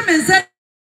to hwe me se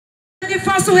ni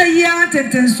fa so he yi a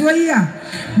tentenso yi a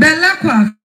bella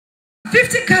kwa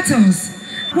 50 cattle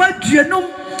what you know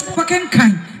fucking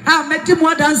kind meti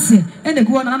mo dance ene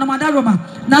go na Madam Roma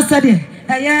na sade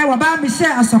eye waba mi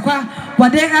share asokwa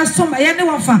wade asom eye ne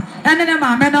wofa ene ne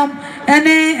maame nom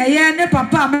ene eye ne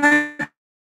papa me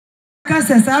ka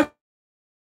sesa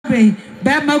be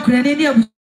ma kure ne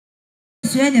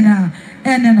abusu nyina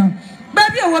ene no ba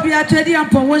bi owo bi atwedi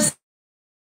ampon wo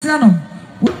no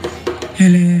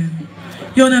hele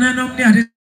yo na nom ne ade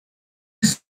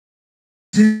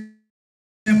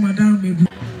madam mebu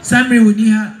samre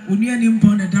oni ani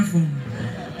mpon na dafom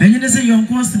enye ne se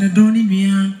yonko sene do ni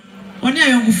nua oni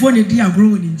ayonkofo ne di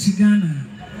agro ni nchigana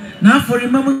na afori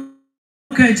mamu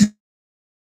ka ti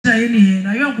ni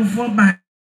na yonkofo ba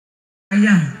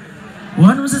ya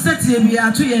wonu se setie bi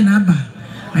ato ye na aba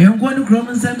ayonko ni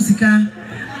krom nsam sika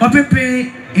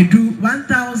opepe edu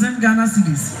 1000 Ghana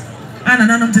cedis ana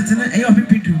nanom tetene e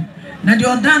opepe du na di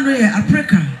odan no ye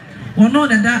Africa wono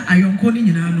da ayonko ni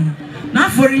nyina no na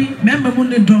afori member mu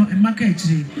ne do e maka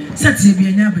echire setie bi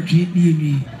anya abadwe ni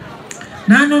enwi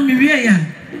na no mi wie ya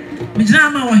mi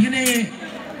jira ma wo hene ye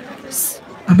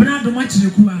abena do ma chire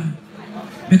ku a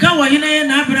me ka wo hene ye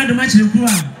na abena do ma chire ku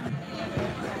a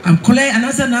akole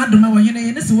anasa na do ma wo hene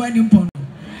ye ne se wani mpon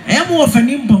e mo wo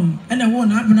fani mpon e na wo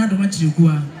na abena do ma chire ku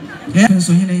a e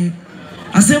so hene ye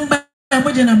asemba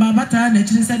mo je na baba ta na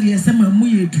chire se de se ma mu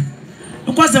yedu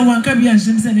nkwase wanka bi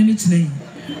anhim se ne ni chine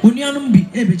onuanum bi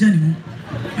e beja ne mu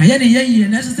aye ne ye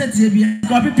na so setie bi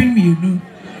ko pipin mi enu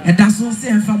e da so se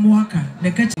enfa mo aka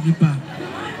ne ka chigipa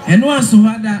eno aso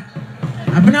hada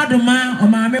abena do ma o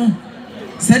maame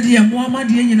se de mo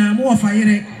amade nyina mo wo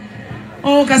fayere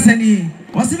o ka se ni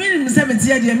o se mi se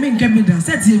metie de mi nka mi da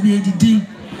setie bi edidi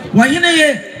wo hene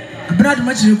ye abena do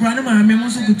ma chire kura ne maame mo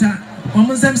so kuta o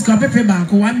mo sem ska pepe ba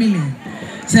ko 1 million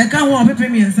se ka ho pepe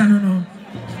mi ensa no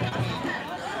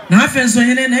na afen so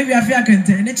hene na wi afi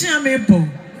akente ne chia me po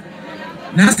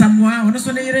na samoa ono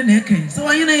so ne yire na eke so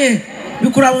wa hene ye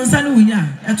ikura wonsa ne wunya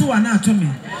eto wa na ato me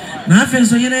na afen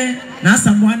so hene na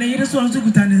samoa ne yire so onso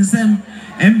kuta ne nsem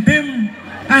empem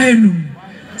ahenum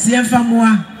si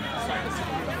enfamoa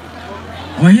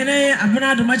o hene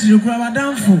abena do ma chire kura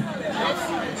wadanfo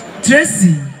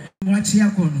Tracy wachi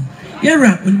akono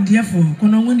yera ondiefo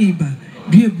kono ngoni ba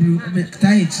duebru be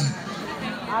taichi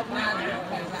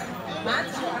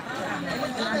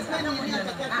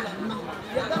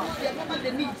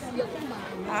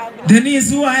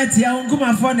Denise who are tia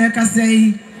unkuma for ne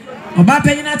kasei oba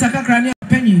panyin atakakra ne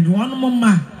panyin no ono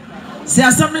momma se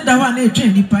asam ne da ho na etwe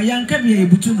nipa yanka bia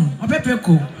ebutu no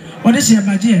opepeko ode hye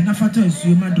baje na fato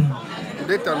asuo mado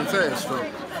data no say so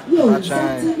I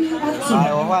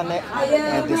want to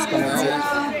disconnect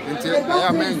until I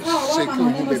am in shake you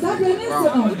baby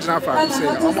wow traffic say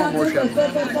omo mo hwe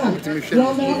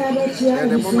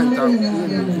and the moment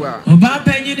oba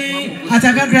panyin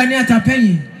atakakra ne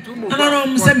atapanyin no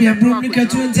msemi ya bro nika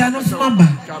 20 anofuma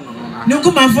ne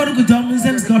nkuma for kuta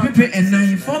msemi ska pepe and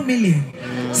 4 million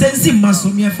sensi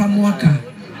masomi afa mwaka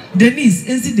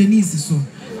Denise so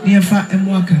ne afa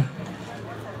mwaka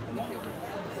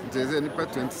there's any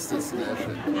part 26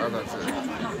 rather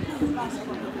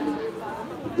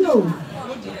yo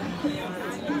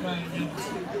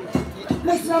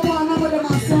let's go on with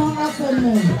my song after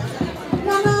me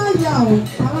Nana yo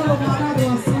ala mwana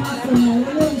do song after me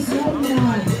let's go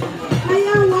now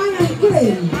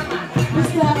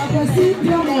Mr. Akwasi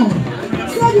Promo.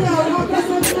 Sabi ya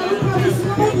wakasa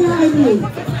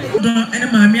do ene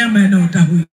maami amana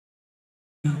otahu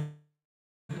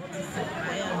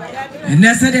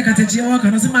ene sade katechi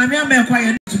waka no se maami amana kwa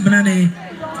ye tubana ne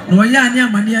no ya ani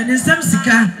amane ne nsam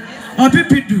sika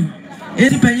opipidu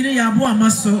eni panyine ya abo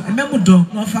amaso ememudo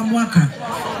no famu aka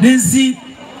nensi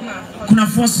kuna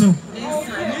foso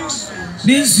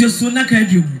nensi so na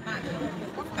kadum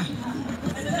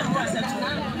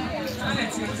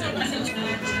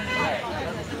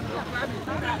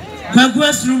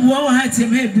Kwagwasru wo ha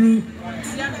tem hebru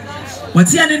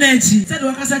wati ane na echi said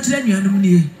wakasa kire nuanum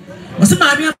nie wose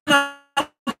maami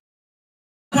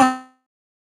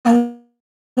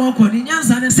ko ni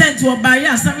nyansa ne sent oba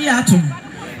ya asam ya atom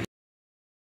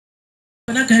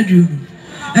na ka du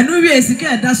enu wi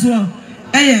sika eda so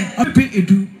eye opi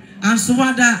edu anso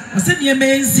wada wose ne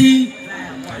mensi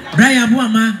Brian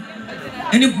Boama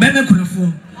eni beme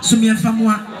kunafo so me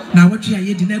famoa na wotwe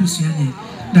aye di na busuane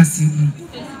da simu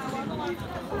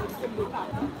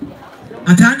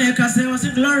Atana ekase was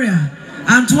Gloria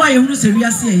and to why you say we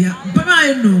are say ya pama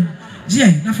I know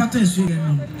je na fato esu ye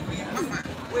no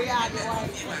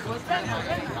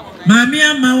Mami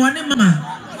ama wane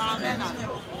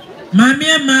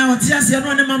mama oti ase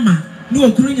no ne mama no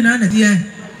okuru nyina na de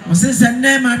o se se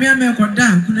ne mami ama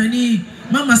ekoda kunani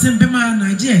mama se mpema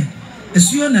na je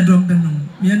esuo na dombe no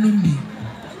me no bi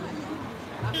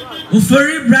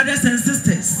Ofori brothers and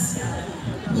sisters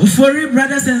Ofori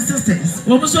brothers and sisters.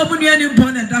 Wo so mu nua ni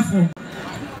mpon na dafo.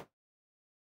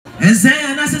 Ensai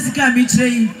anasesika mi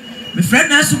kire me friend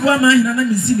na subu aman na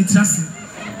me si ni trase.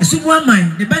 Subu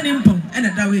aman de ba ni mpon na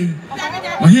dawe.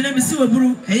 Ohene me si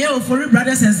waburu eye Ofori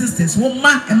brothers and sisters. Wo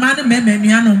ma e ma ne mema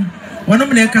nuanom.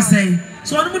 Wonom na ekasai.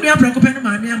 So wonom nua prakope no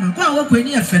maami ama. Kwa wo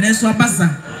kwani afene so abasa.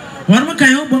 Wonom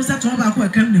kan yo bom sa to ba ko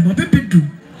akam ne mo pepedu.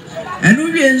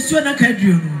 Enu wie nsuo na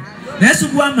kaduo no. Na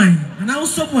subu aman na wo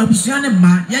so mo abusua ne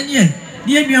ma yenye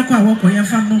ni enua kwa wo ko ye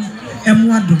fa no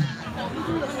emu adom.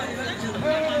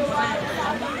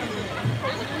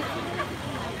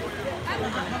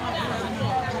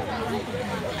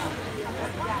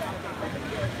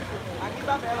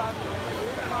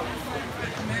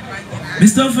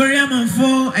 Mr. Ofori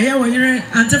Amanfo, I will hear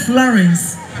Auntie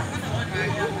Florence.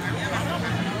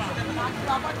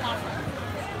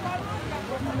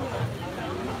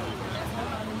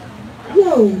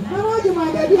 Yo, how do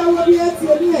my baby? I will be at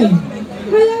your name.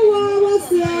 Hello, what's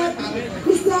here?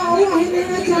 Mr. Owa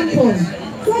Temple.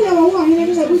 Tell you what he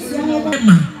is a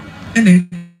Emma, and a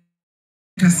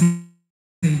Cassie.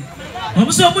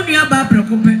 Also, when you are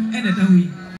Babracope and a Dawi.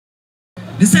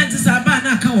 The sentence are bad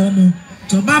now, come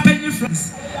to Bapen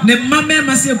friends. The mamma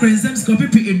must have presents copy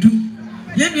edu.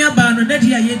 Yenya Bano, that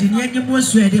here yet in Yenya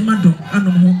was where the Mado, and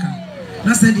no Moka.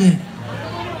 That's the day.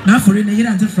 Now for in a year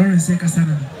until Florence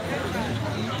Casana.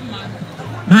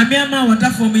 My mamma, what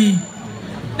that for me?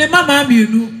 The mamma, you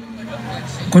know,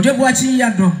 could you watch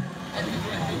your dog?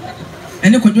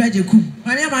 And you could do a jacob.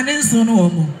 My mamma, then so no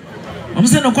more. I'm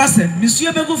saying no question.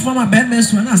 Monsieur Bego from a bad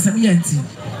mess when I said yanty.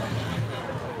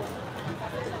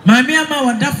 My mamma,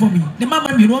 what that for me? The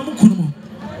mamma, you know, Mukuno.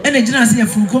 And a general say a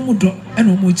full comodo and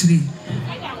no more tree.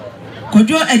 Could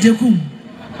you a jacob?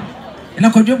 And I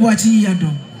could you watch your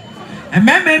dog? And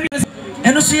my baby,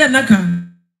 and no see a naka.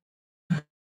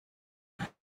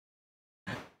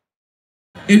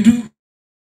 Edu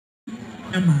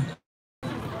Emma.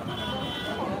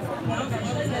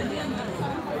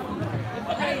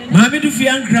 Mami du fie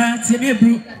ankra tie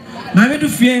bru. Mami du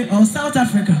fie of South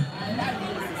Africa.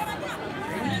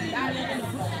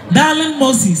 Darling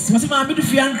Moses, what's mami du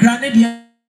fie ankra ne dia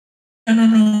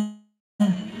no.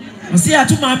 O see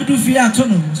atu mami du fie atu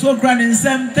no. So grand in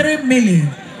some 3 million.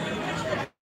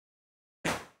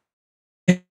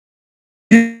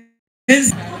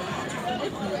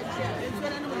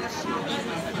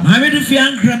 Mami du fie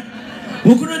ankra.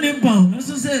 Okuno ne mpon.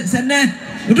 So say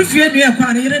ne du fie dua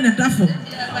kwa ne yire ne dafo.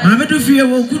 Mami du fie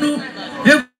okuno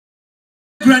e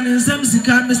grand in some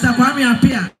sika Mr. Kwame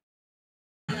Apia.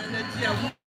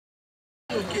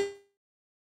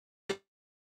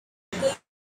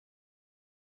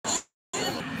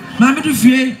 Mami du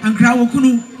fie ankra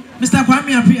okuno Mr.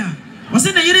 Kwame Apia. Was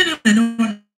in the yire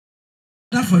ne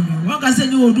dafo. Won ka say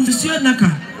ni odu fie naka.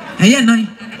 Eye nan.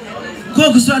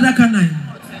 Coke so adaka nan.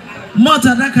 Mota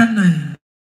adaka nan.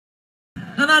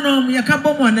 No, you can't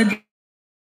bomb one. You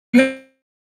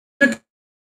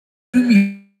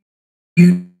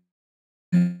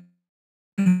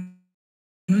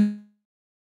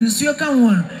can't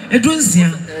one. It was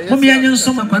here. Mommy, I know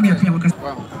some of my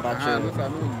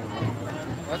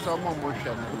that's all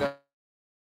motion.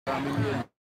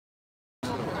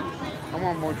 I'm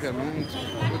on motion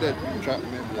with that trap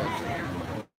maybe.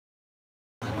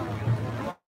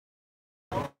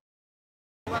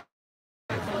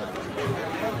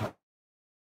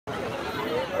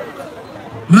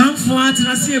 Man for I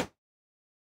see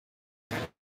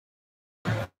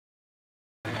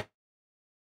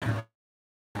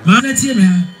man at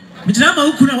him. Mijama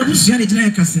ukuna wadu siani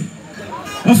jina kase.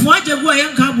 Ofuaje gwa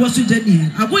yanka abo so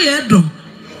jani. Ago ye do.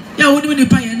 Ya woni ni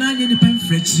pa ye na anye ni pa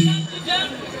mfrechi.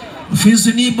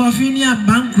 Ofinso ni bo fini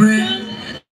abankre.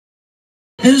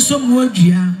 Enso mo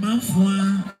adua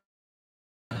manfoa.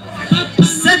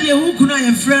 Sabe ye ukuna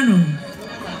ye freno.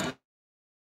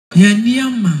 Ye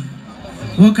niama.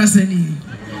 Wakaseni.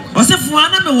 Osefu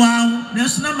ana me wow. Na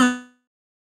so na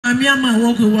mami ama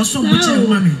wo ko wo so buche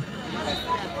mami.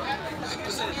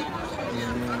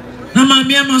 Na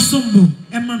mami ama sombo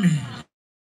e mami.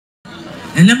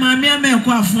 Ene mami ama e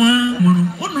kwa afan mono.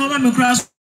 Ono ma me kra.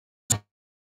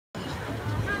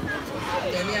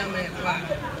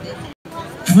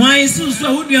 Why so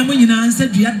so wonu am nyina ansa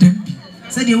dua dem bi.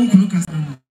 Se de wo kunu kasa.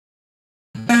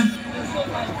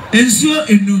 Ensuo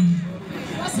enum.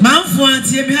 Manfo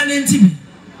antie bi ha ne ntibi.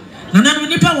 Na nanu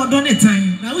nipa wodo ne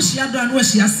tan. Na wo hia do an wo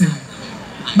hia se.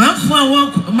 Manfo a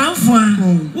wo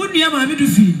nua ma bi du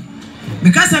fi.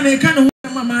 Because me ka no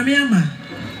mama me ama.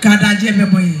 Ka daje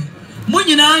beboye. Mo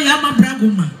nyina ya ma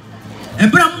brago ma.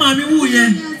 Ebra ma me wu ye.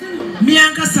 Mi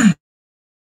ankasa.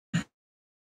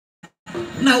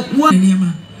 Na wo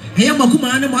niema. Eye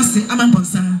makuma na mo se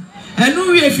amamponsa.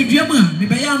 Enu wi afidua mu a me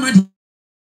be ya amade.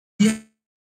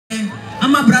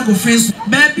 Ama brago friends.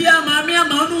 Baby amami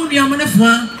ama onu nua mo ne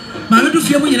foa. Ma me do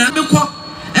fie mu nyina me kɔ.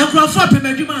 Enkrofo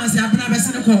pemadwuma ase abena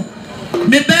bese ne kɔ.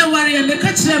 Me be ware me ka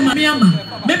kire mami ama.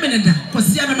 Me meneda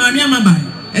kosia na mami ama ba.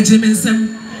 E kire me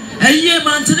nsam. Aye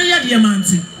mantene ya de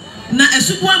mante. Na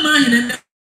esubo ama hene ne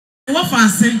wo fa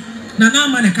ase na na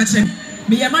ama ne ka kire.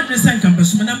 Me ya madresa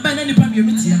nkampeso na mba na nipa bi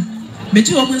omitia. Me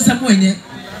ti wo mu nsam wenye.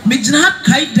 Me gina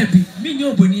kai dabi. Me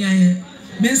nyo oboni aye.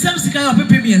 Me nsam sika ya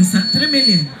pepe miensa 3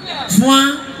 million.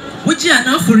 Foa woji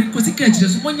ana afori kosika kire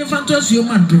so monye fanto asuo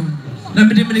mandro. Na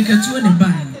me de me ka tuo ne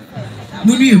ba.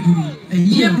 Munu eburu.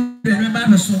 Aye me ba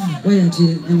ba so. Oya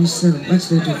je na so watch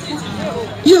the do.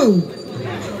 Yo.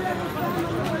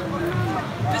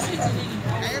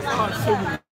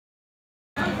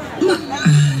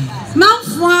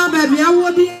 Foa baby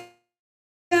awo bi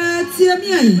tie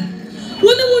mi ayi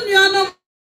woni wonu ano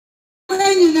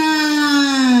enyina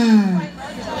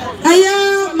aya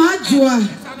majua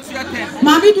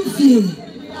ma bi du fie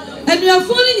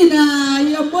enuafo ni nyina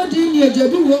ye body ni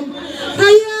ejedu wo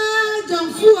aya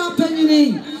jamfu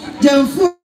apanyini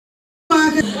jamfu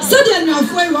sade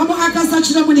enuafo yi wo akasa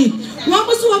kire mu ni wo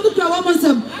mo so wo kura wo mo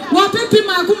nsam wo pepi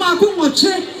maako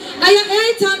nwoche aya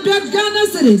 800 Ghana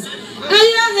cedis.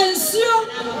 Aya ensio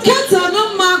cattle no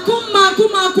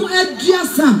maku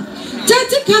eduasa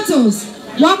 30 cattle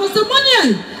wa mo se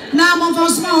money na mo for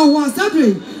small one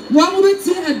sabre wa mo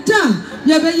beti eda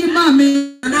ye be yi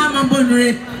mame na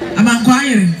mambonre amankwa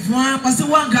ayere fo apase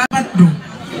wanka abado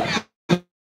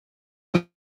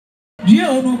die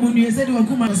onu mo nu ese de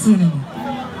wakuma so no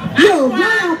yo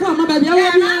bia ko ma ba bia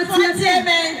wo bia tie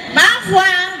me ma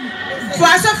fo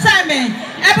aso fame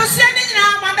ebusia ni nyina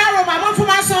mandaro ma mo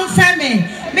fuma so fame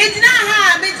me dina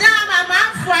mama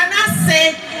fo na se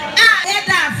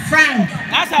eda Frank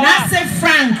na se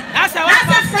Frank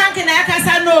na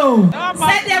akasa no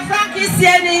said the Frank is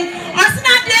yeni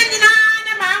osina de nyina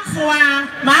ne ma fo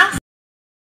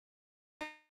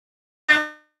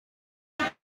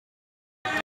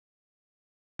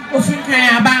ofinkan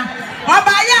aba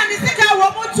oba ya ni sika wo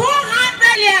mu 200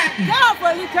 million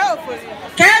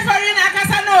carefully na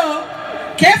akasa no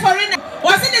carefully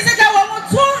was in the sika wo mu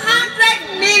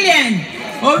 200 million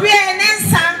owie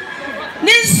nensa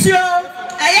nisho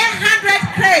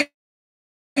 100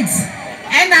 crates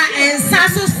and ensa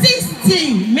so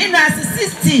 60 minus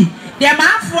 60 the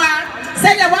mafua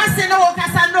said the one say no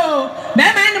kasa no me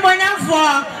ma ni monyanfo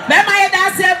me ma ye da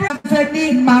se bro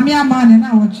ni mami amane na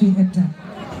wo chi eta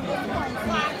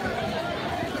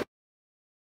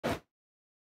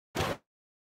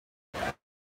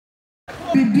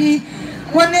bibi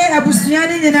wone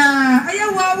abusuani nyina aya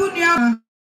wa wunua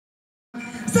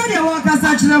sade wo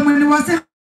kasa kire mu ni wo se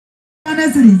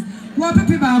Ghana cedis wo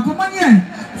pepe ba ko monye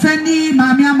fani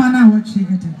mami amana wo chi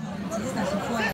eta